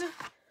weekend.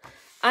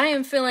 I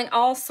am feeling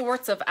all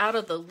sorts of out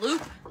of the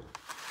loop.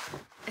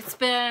 It's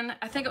been,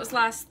 I think it was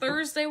last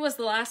Thursday was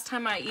the last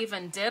time I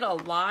even did a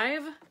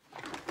live.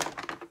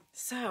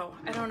 So,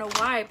 I don't know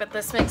why, but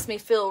this makes me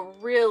feel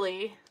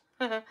really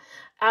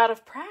out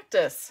of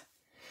practice.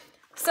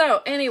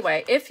 So,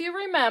 anyway, if you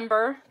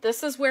remember,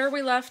 this is where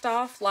we left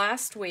off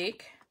last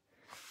week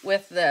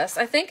with this.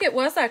 I think it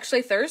was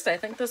actually Thursday. I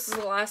think this is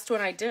the last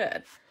one I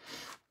did.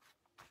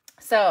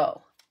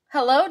 So,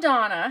 hello,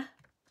 Donna.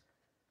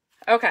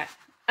 Okay.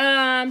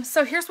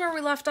 So here's where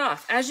we left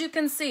off. As you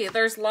can see,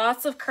 there's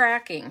lots of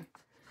cracking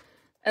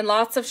and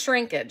lots of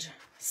shrinkage.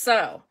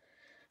 So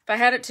if I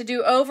had it to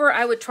do over,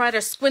 I would try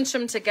to squinch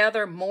them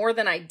together more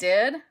than I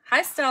did.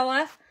 Hi,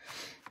 Stella.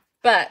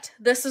 But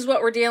this is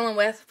what we're dealing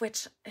with,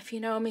 which if you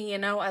know me, you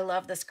know I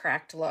love this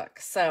cracked look.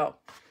 So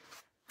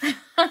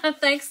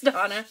thanks,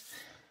 Donna.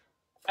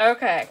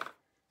 Okay.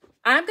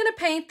 I'm going to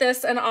paint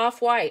this an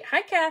off-white.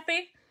 Hi,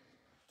 Kathy.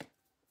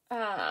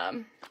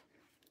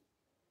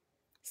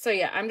 So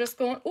yeah, I'm just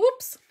going,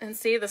 oops, and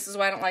see, this is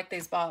why I don't like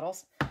these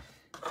bottles,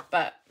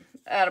 but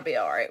that'll be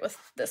all right with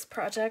this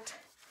project.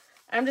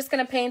 I'm just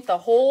going to paint the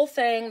whole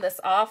thing this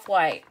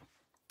off-white.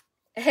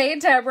 Hey,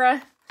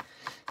 Deborah.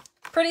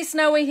 Pretty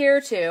snowy here,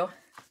 too.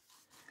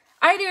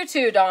 I do,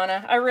 too,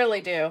 Donna. I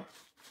really do.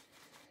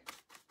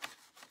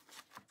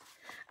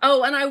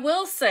 Oh, and I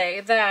will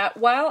say that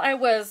while I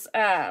was,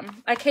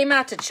 I came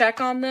out to check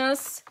on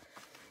this,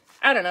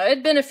 I don't know,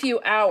 it'd been a few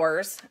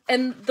hours,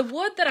 and the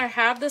wood that I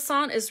have this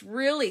on is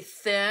really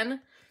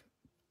thin.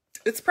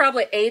 It's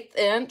probably 1/8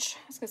 inch.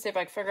 I was going to see if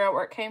I can figure out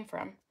where it came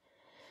from.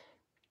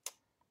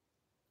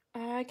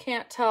 I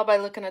can't tell by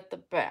looking at the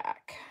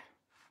back.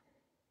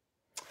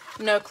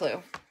 No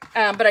clue.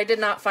 But I did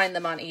not find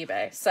them on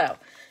eBay. So,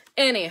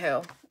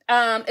 anywho,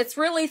 it's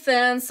really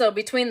thin, so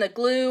between the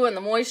glue and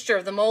the moisture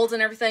of the mold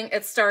and everything,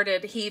 it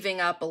started heaving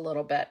up a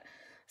little bit.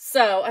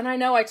 So, and I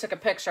know I took a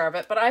picture of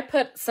it, but I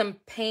put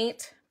some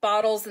paint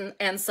bottles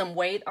and some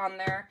weight on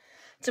there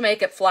to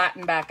make it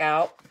flatten back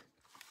out.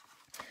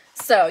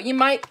 So you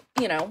might,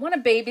 you know, want to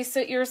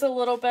babysit yours a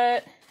little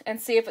bit and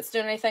see if it's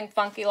doing anything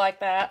funky like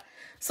that.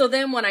 So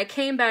then when I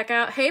came back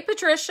out, hey,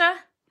 Patricia,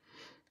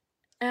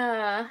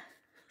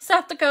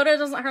 South Dakota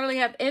doesn't hardly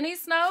have any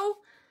snow.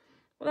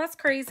 Well, that's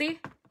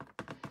crazy.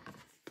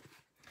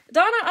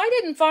 Donna, I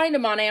didn't find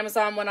them on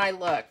Amazon when I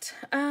looked.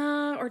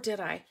 Or did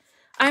I?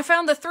 I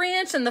found the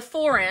 3-inch and the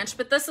 4-inch,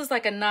 but this is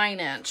like a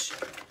 9-inch.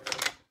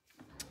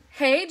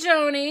 Hey,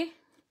 Joni.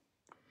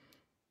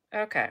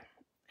 Okay.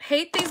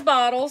 Hate these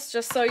bottles,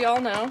 just so y'all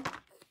know.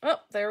 Oh,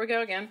 there we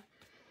go again.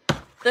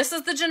 This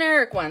is the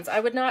generic ones. I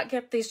would not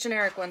get these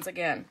generic ones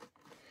again.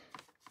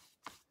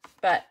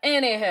 But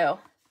anywho.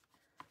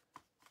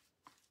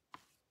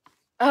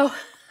 Oh,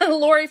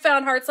 Lori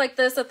found hearts like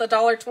this at the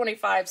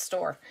 $1.25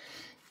 store.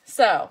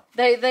 So,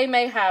 they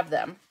may have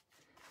them.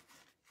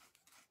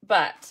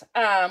 But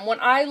when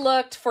I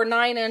looked for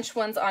 9-inch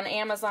ones on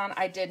Amazon,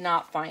 I did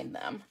not find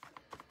them.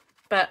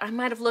 But I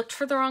might have looked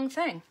for the wrong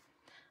thing.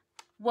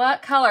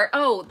 What color?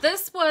 Oh,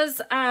 this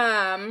was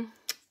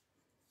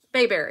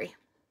bayberry.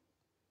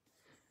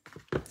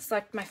 It's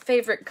like my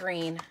favorite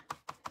green.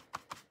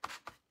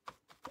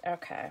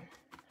 Okay.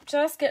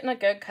 Just getting a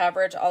good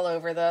coverage all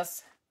over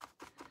this.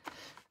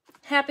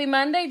 Happy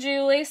Monday,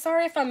 Julie.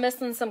 Sorry if I'm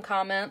missing some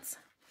comments.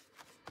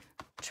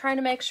 Trying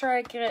to make sure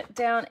I get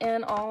down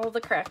in all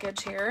the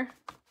crackage here.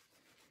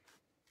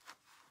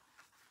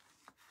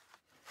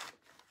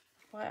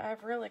 Well,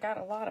 I've really got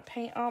a lot of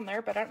paint on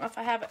there, but I don't know if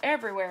I have it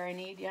everywhere I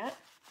need yet.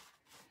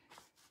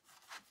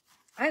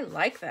 I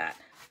like that.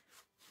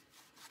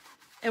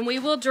 And we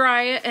will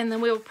dry it, and then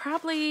we will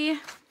probably,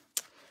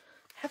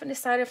 haven't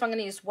decided if I'm going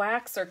to use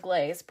wax or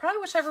glaze. Probably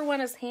whichever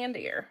one is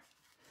handier.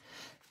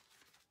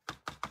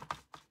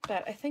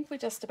 But I think we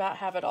just about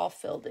have it all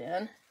filled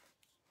in.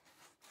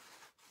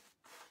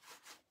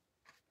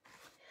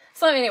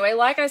 So anyway,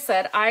 like I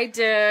said, I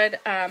did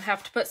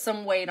have to put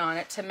some weight on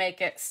it to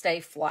make it stay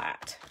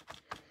flat.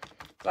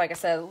 Like I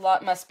said,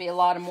 must be a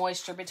lot of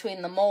moisture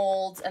between the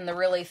molds and the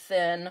really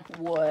thin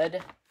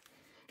wood.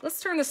 Let's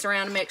turn this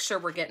around and make sure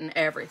we're getting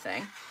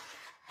everything.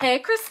 Hey,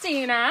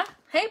 Christina.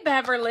 Hey,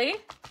 Beverly.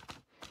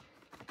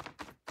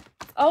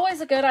 It's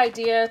always a good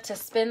idea to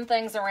spin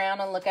things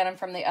around and look at them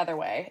from the other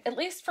way. At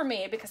least for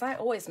me, because I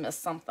always miss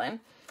something.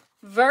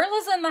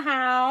 Verla's in the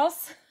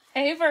house.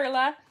 Hey,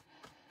 Verla.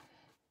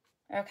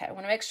 Okay, I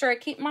want to make sure I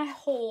keep my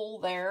hole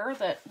there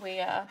that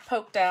we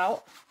poked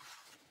out.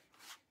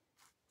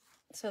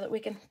 So that we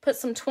can put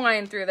some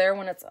twine through there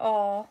when it's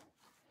all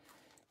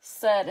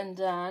said and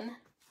done.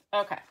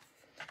 Okay.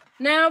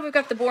 Now we've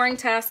got the boring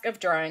task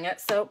of drying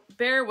it, so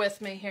bear with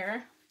me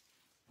here.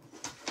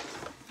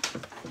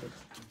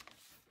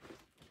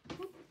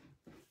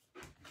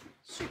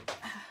 Shoot.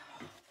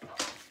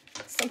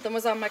 Something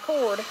was on my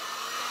cord.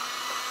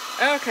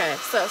 Okay,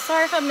 so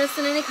sorry if I'm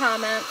missing any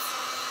comments.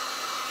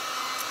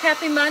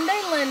 Happy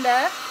Monday,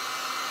 Linda.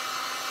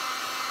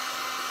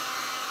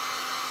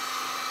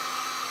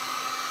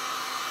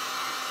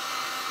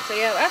 So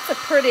yeah, that's a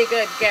pretty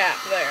good gap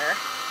there.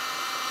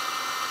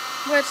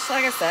 Which,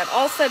 like I said,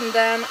 all said and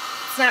done,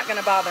 it's not going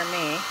to bother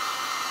me.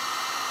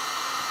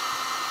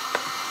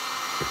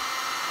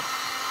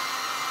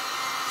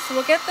 So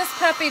we'll get this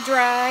puppy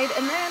dried,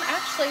 and then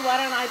actually, why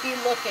don't I be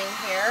looking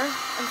here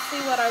and see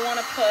what I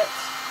want to put.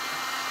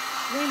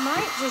 We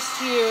might just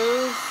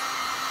use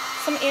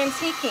some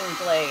antiquing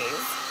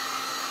glaze.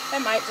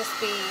 That might just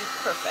be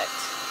perfect.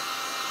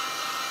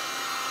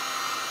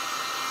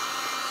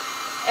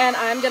 And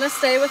I'm going to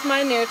stay with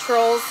my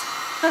neutrals.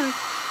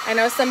 I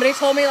know somebody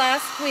told me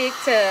last week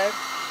to,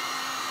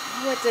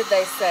 what did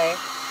they say?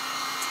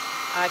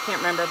 I can't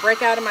remember,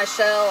 break out of my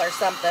shell or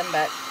something,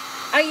 but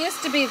I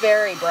used to be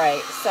very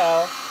bright,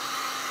 so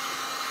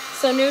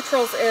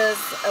neutrals is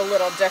a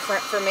little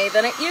different for me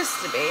than it used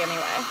to be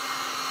anyway.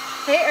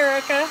 Hey,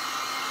 Erica.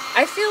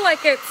 I feel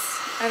like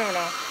I don't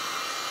know.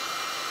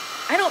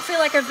 I don't feel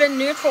like I've been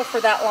neutral for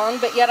that long,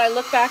 but yet I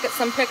look back at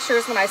some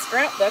pictures when I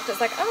scrapbooked,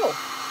 it's like, oh,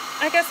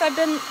 I guess I've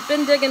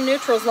been digging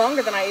neutrals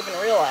longer than I even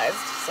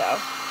realized, so.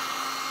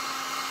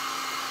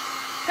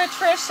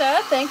 Patricia,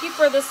 thank you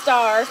for the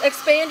stars.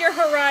 Expand your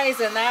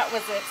horizon. That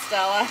was it,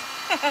 Stella.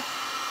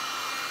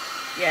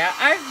 Yeah,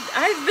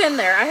 I've been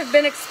there. I have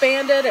been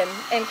expanded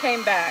and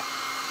came back.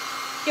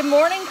 Good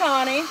morning,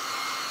 Connie.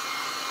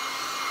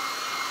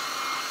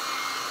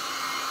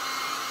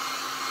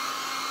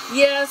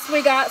 Yes,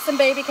 we got some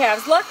baby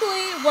calves.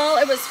 Luckily, well,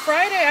 it was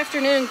Friday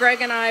afternoon. Greg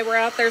and I were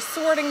out there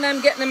sorting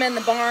them, getting them in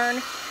the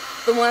barn.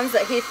 The ones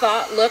that he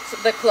thought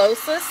looked the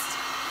closest.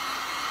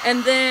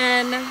 And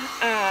then,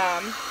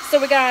 so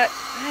we got,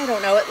 I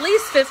don't know, at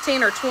least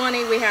 15 or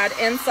 20 we had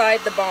inside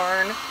the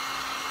barn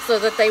so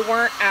that they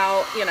weren't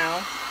out, you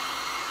know,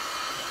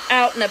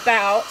 out and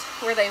about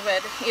where they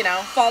would, you know,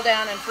 fall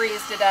down and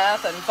freeze to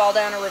death and fall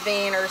down a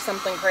ravine or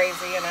something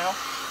crazy, you know.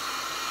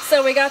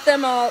 So we got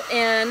them all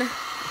in,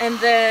 and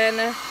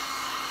then,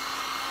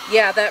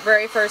 yeah, that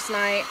very first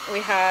night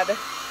we had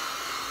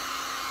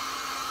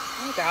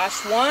oh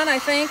gosh, one I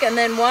think, and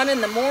then one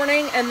in the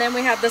morning, and then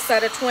we had the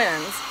set of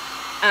twins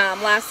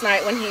last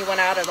night when he went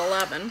out at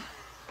 11.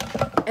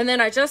 And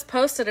then I just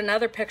posted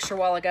another picture a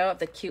while ago of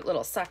the cute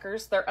little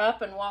suckers. They're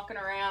up and walking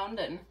around,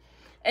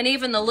 and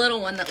even the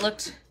little one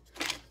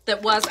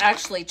that was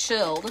actually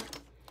chilled.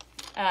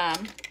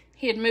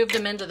 He had moved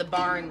them into the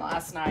barn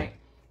last night.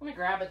 Let me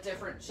grab a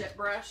different chip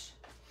brush.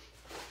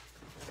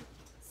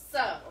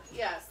 So,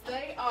 yes,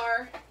 they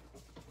are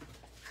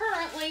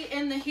currently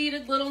in the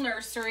heated little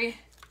nursery.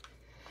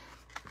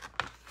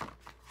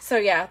 So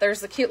yeah,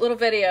 there's a cute little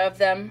video of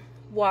them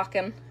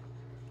walking,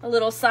 a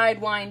little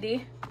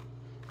sidewindy.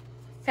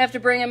 Have to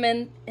bring them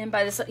in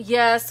by this.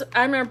 Yes,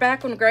 I remember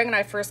back when Greg and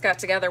I first got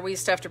together, we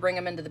used to have to bring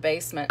them into the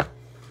basement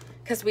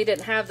because we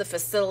didn't have the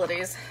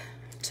facilities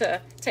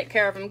to take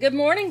care of them. Good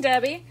morning,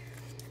 Debbie.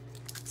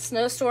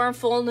 Snowstorm,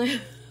 full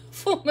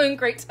moon,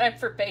 great time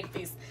for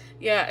babies.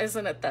 Yeah,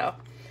 isn't it though?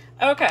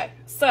 Okay,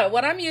 so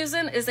what I'm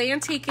using is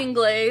antiquing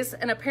glaze,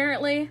 and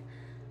apparently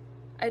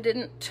I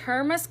didn't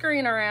turn my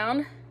screen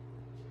around.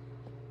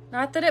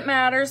 Not that it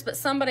matters, but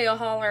somebody will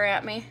holler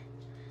at me.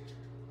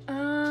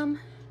 You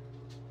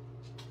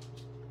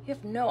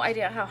have no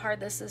idea how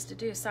hard this is to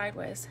do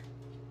sideways.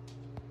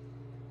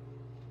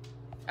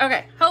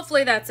 Okay,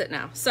 hopefully that's it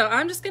now. So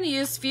I'm just going to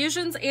use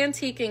Fusion's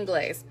Antiquing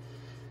Glaze.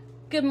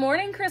 Good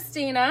morning,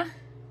 Christina.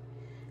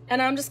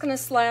 And I'm just going to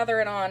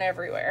slather it on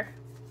everywhere.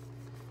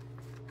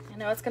 I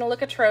know it's going to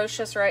look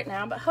atrocious right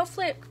now, but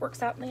hopefully it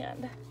works out in the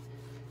end.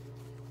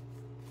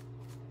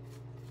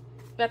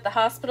 Bet the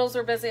hospitals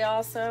are busy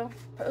also.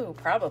 Oh,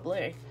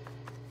 probably.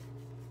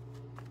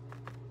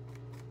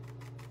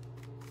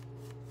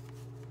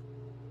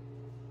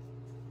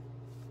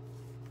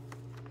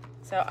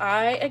 So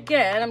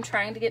I'm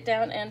trying to get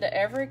down into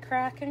every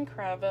crack and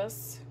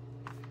crevice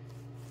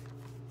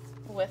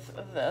with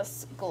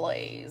this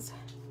glaze.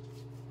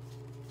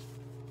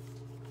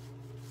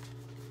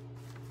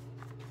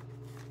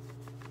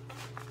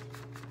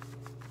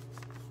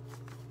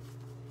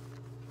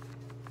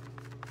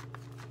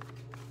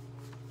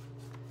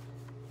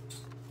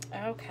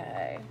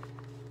 Okay.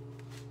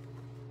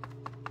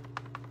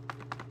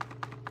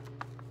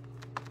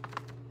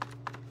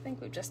 I think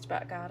we've just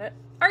about got it.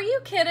 Are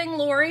you kidding,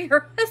 Lori?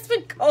 Her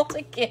husband called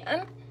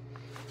again?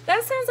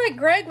 That sounds like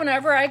Greg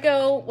whenever I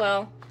go,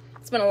 well,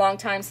 it's been a long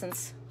time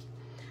since,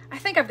 I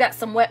think I've got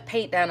some wet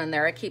paint down in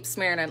there. I keep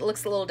smearing it. It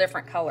looks a little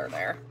different color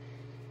there.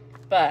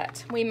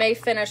 But we may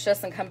finish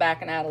this and come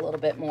back and add a little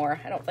bit more.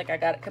 I don't think I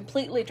got it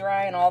completely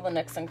dry in all the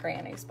nooks and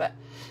crannies, but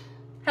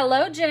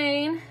hello,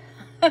 Jane.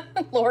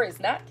 Lori's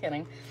not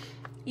kidding.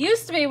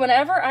 Used to be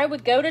whenever I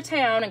would go to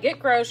town and get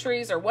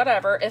groceries or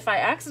whatever, if I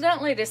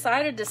accidentally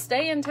decided to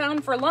stay in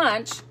town for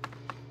lunch,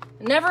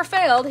 never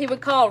failed, he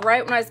would call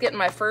right when I was getting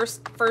my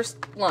first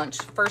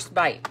lunch, first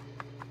bite.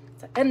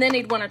 And then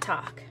he'd want to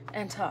talk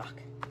and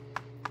talk.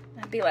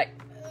 I'd be like,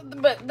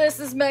 but this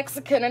is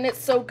Mexican and it's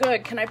so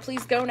good. Can I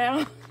please go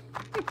now?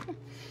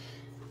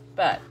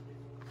 But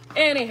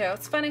anyhow,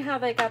 it's funny how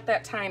they got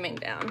that timing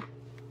down.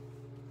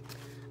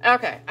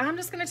 Okay, I'm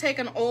just going to take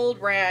an old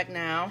rag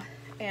now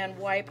and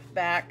wipe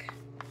back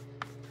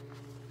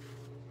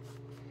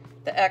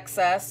the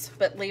excess,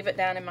 but leave it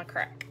down in my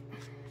crack.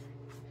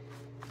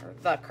 Or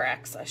the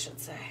cracks, I should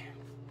say.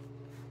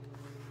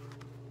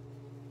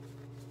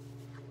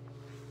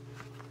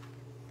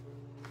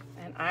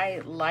 And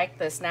I like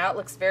this. Now it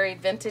looks very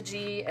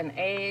vintagey and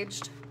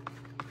aged.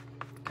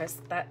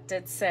 Because that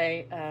did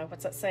say,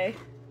 what's that say?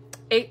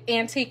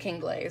 Antiquing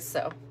glaze,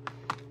 so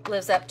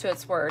lives up to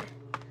its word.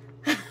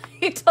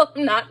 He told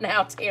him not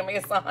now, Tammy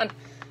is on.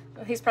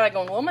 He's probably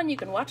going, woman, you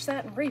can watch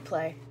that in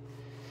replay.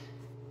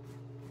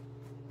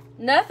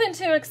 Nothing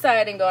too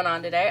exciting going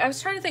on today. I was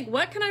trying to think,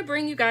 what can I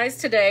bring you guys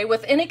today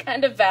with any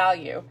kind of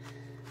value?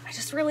 I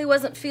just really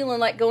wasn't feeling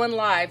like going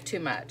live too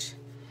much.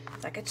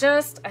 It's like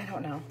I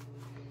don't know.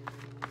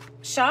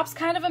 Shop's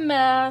kind of a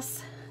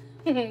mess.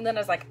 And then I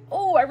was like,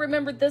 oh, I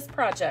remembered this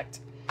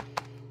project.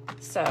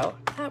 So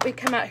I thought we'd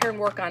come out here and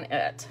work on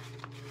it.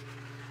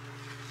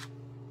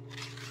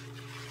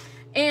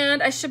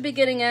 And I should be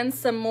getting in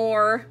some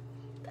more.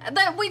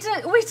 We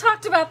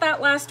talked about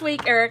that last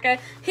week, Erica.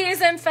 He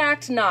is in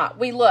fact not.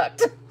 We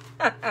looked.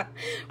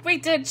 We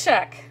did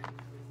check.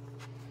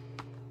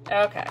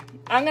 Okay.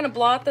 I'm going to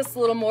blot this a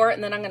little more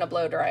and then I'm going to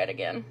blow dry it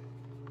again.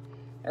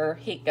 Or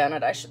heat gun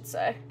it, I should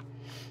say.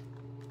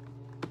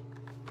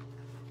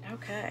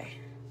 Okay.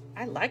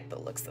 I like the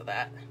looks of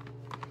that.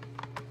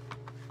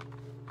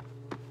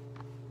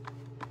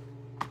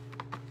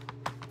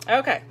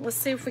 Okay. Let's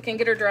see if we can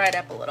get her dried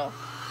up a little.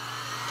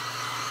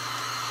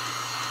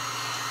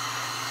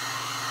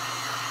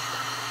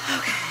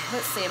 Okay,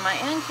 let's see. Am I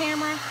in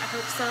camera? I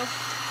hope so.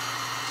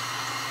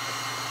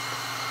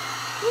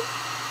 Whoop.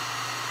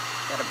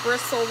 Got a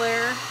bristle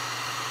there.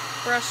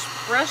 Brush,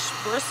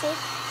 bristle.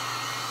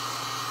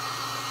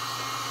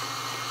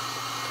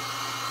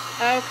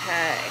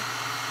 Okay.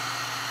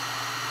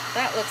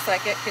 That looks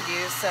like it could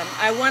use some.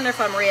 I wonder if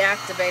I'm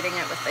reactivating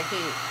it with the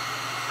heat.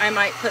 I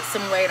might put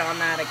some weight on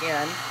that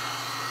again.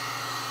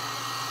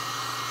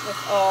 With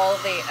all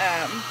the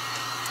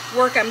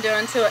work I'm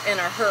doing to it in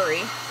a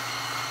hurry.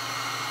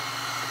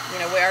 You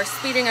know, we are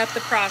speeding up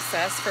the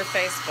process for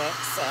Facebook,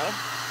 so.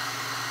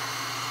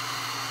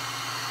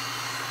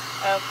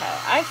 Okay,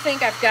 I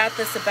think I've got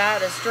this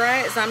about as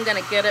dry as I'm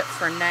going to get it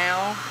for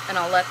now, and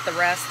I'll let the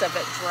rest of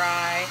it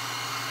dry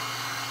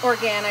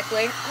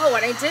organically. Oh,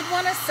 and I did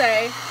want to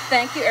say,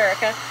 thank you,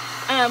 Erica.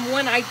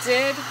 When I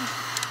did,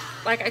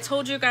 like I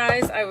told you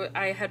guys,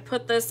 I had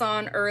put this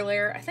on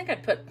earlier. I think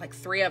I'd put like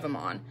 3 of them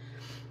on.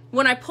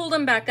 When I pulled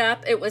them back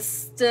up, it was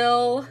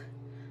still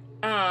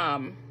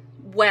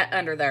wet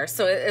under there,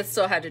 so it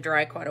still had to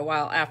dry quite a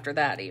while after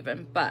that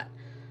even, but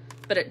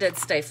it did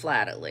stay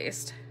flat at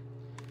least.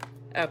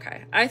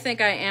 Okay, I think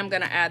I am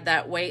going to add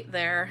that weight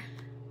there.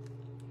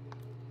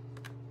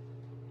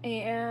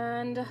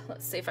 And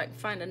let's see if I can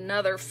find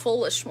another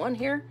fullish one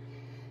here.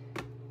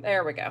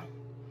 There we go.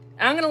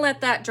 I'm going to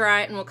let that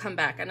dry and we'll come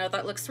back. I know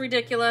that looks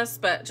ridiculous,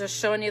 but just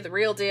showing you the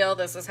real deal.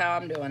 This is how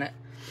I'm doing it.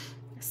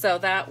 So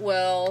that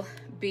will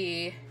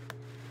be,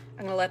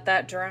 I'm going to let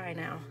that dry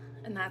now,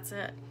 and that's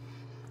it.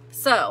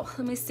 So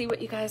let me see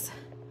what you guys,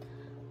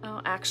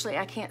 oh, actually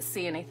I can't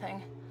see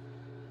anything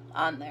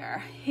on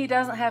there. He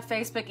doesn't have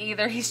Facebook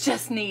either. He's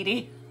just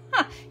needy.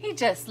 He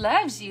just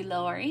loves you,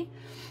 Lori.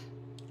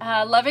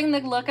 Loving the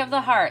look of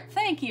the heart.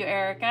 Thank you,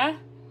 Erica.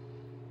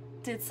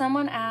 Did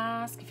someone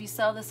ask if you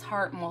sell this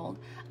heart mold?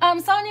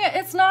 Sonia,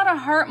 it's not a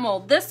heart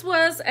mold. This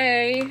was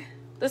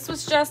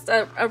just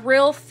a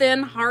real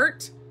thin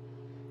heart,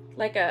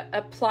 like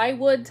a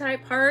plywood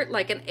type heart,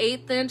 like an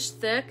 1/8 inch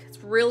thick.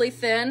 It's really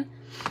thin.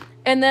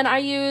 And then I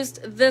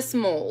used this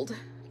mold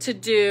to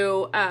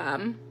do,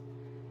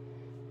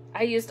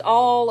 I used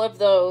all of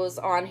those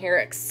on here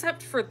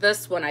except for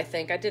this one. I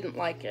think I didn't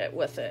like it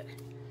with it.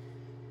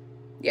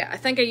 Yeah, I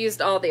think I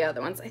used all the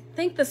other ones. I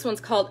think this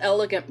one's called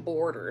Elegant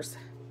Borders.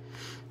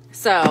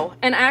 So,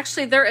 and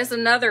actually there is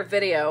another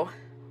video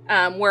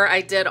where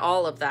I did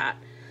all of that.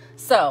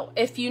 So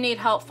if you need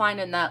help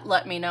finding that,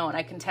 let me know and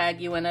I can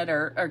tag you in it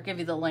or give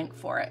you the link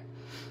for it.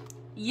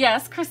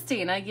 Yes,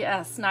 Christina,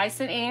 yes, nice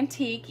and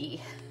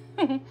antique-y.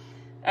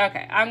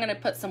 Okay, I'm going to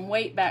put some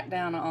weight back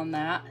down on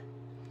that.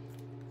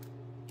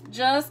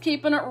 Just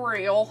keeping it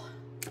real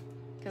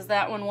because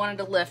that one wanted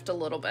to lift a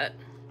little bit.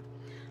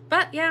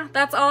 But yeah,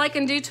 that's all I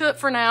can do to it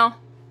for now.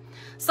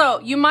 So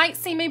you might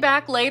see me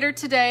back later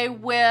today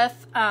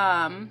with,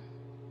 okay,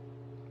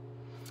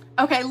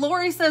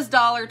 Lori says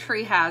Dollar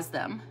Tree has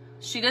them.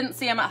 She didn't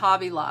see them at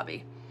Hobby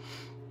Lobby.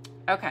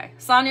 Okay,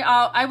 Sonia,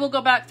 I will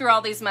go back through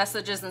all these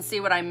messages and see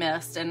what I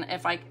missed. And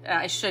if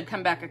I should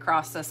come back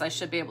across this, I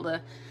should be able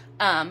to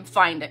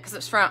find it because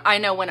it's from, I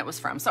know when it was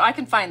from. So I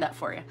can find that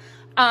for you.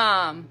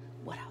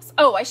 What else?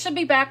 Oh, I should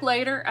be back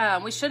later.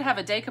 We should have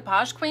a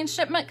Decoupage Queen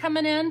shipment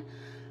coming in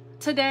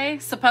today,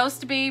 supposed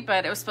to be,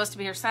 but it was supposed to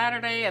be here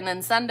Saturday and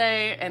then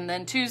Sunday and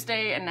then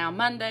Tuesday and now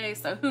Monday,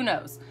 so who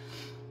knows.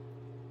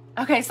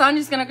 Okay,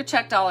 Sonia's gonna go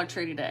check Dollar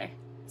Tree today.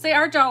 See,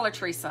 our Dollar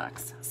Tree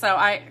sucks. So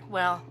I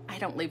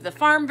don't leave the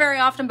farm very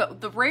often,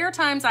 but the rare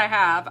times I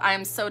have, I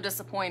am so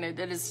disappointed.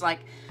 It is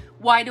like,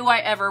 why do I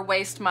ever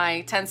waste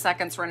my 10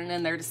 seconds running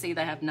in there to see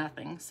they have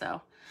nothing?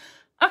 So,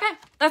 okay,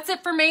 that's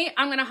it for me.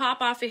 I'm gonna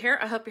hop off of here.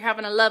 I hope you're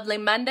having a lovely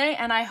Monday,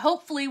 and I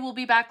hopefully will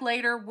be back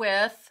later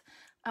with,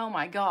 oh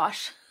my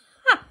gosh.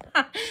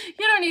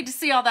 You don't need to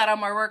see all that on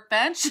my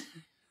workbench.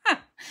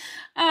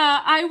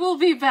 I will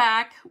be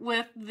back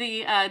with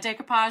the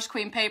Decoupage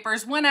Queen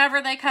papers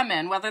whenever they come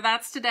in, whether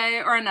that's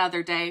today or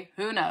another day,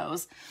 who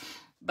knows.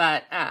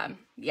 But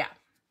yeah,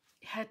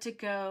 had to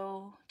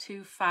go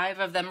to 5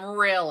 of them,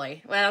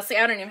 really. Well, see,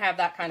 I don't even have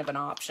that kind of an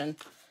option.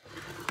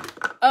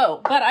 Oh,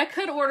 but I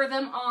could order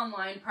them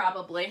online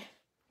probably.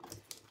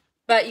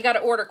 But you got to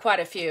order quite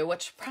a few,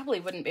 which probably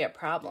wouldn't be a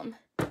problem.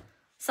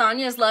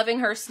 Sonia's loving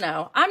her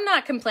snow. I'm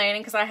not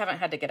complaining because I haven't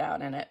had to get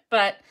out in it,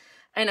 but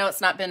I know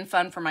it's not been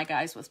fun for my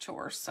guys with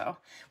chores. So,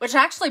 which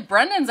actually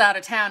Brendan's out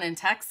of town in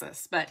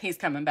Texas, but he's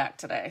coming back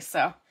today.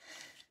 So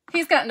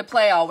he's gotten to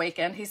play all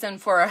weekend. He's in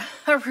for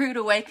a rude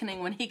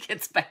awakening when he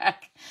gets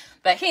back,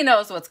 but he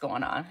knows what's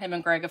going on. Him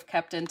and Greg have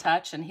kept in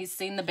touch and he's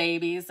seen the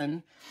babies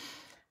and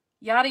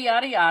yada,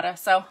 yada, yada.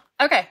 So,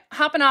 okay,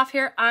 hopping off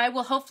here. I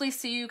will hopefully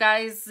see you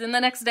guys in the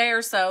next day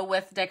or so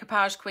with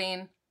Decoupage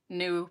Queen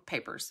new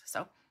papers.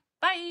 So,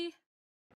 bye.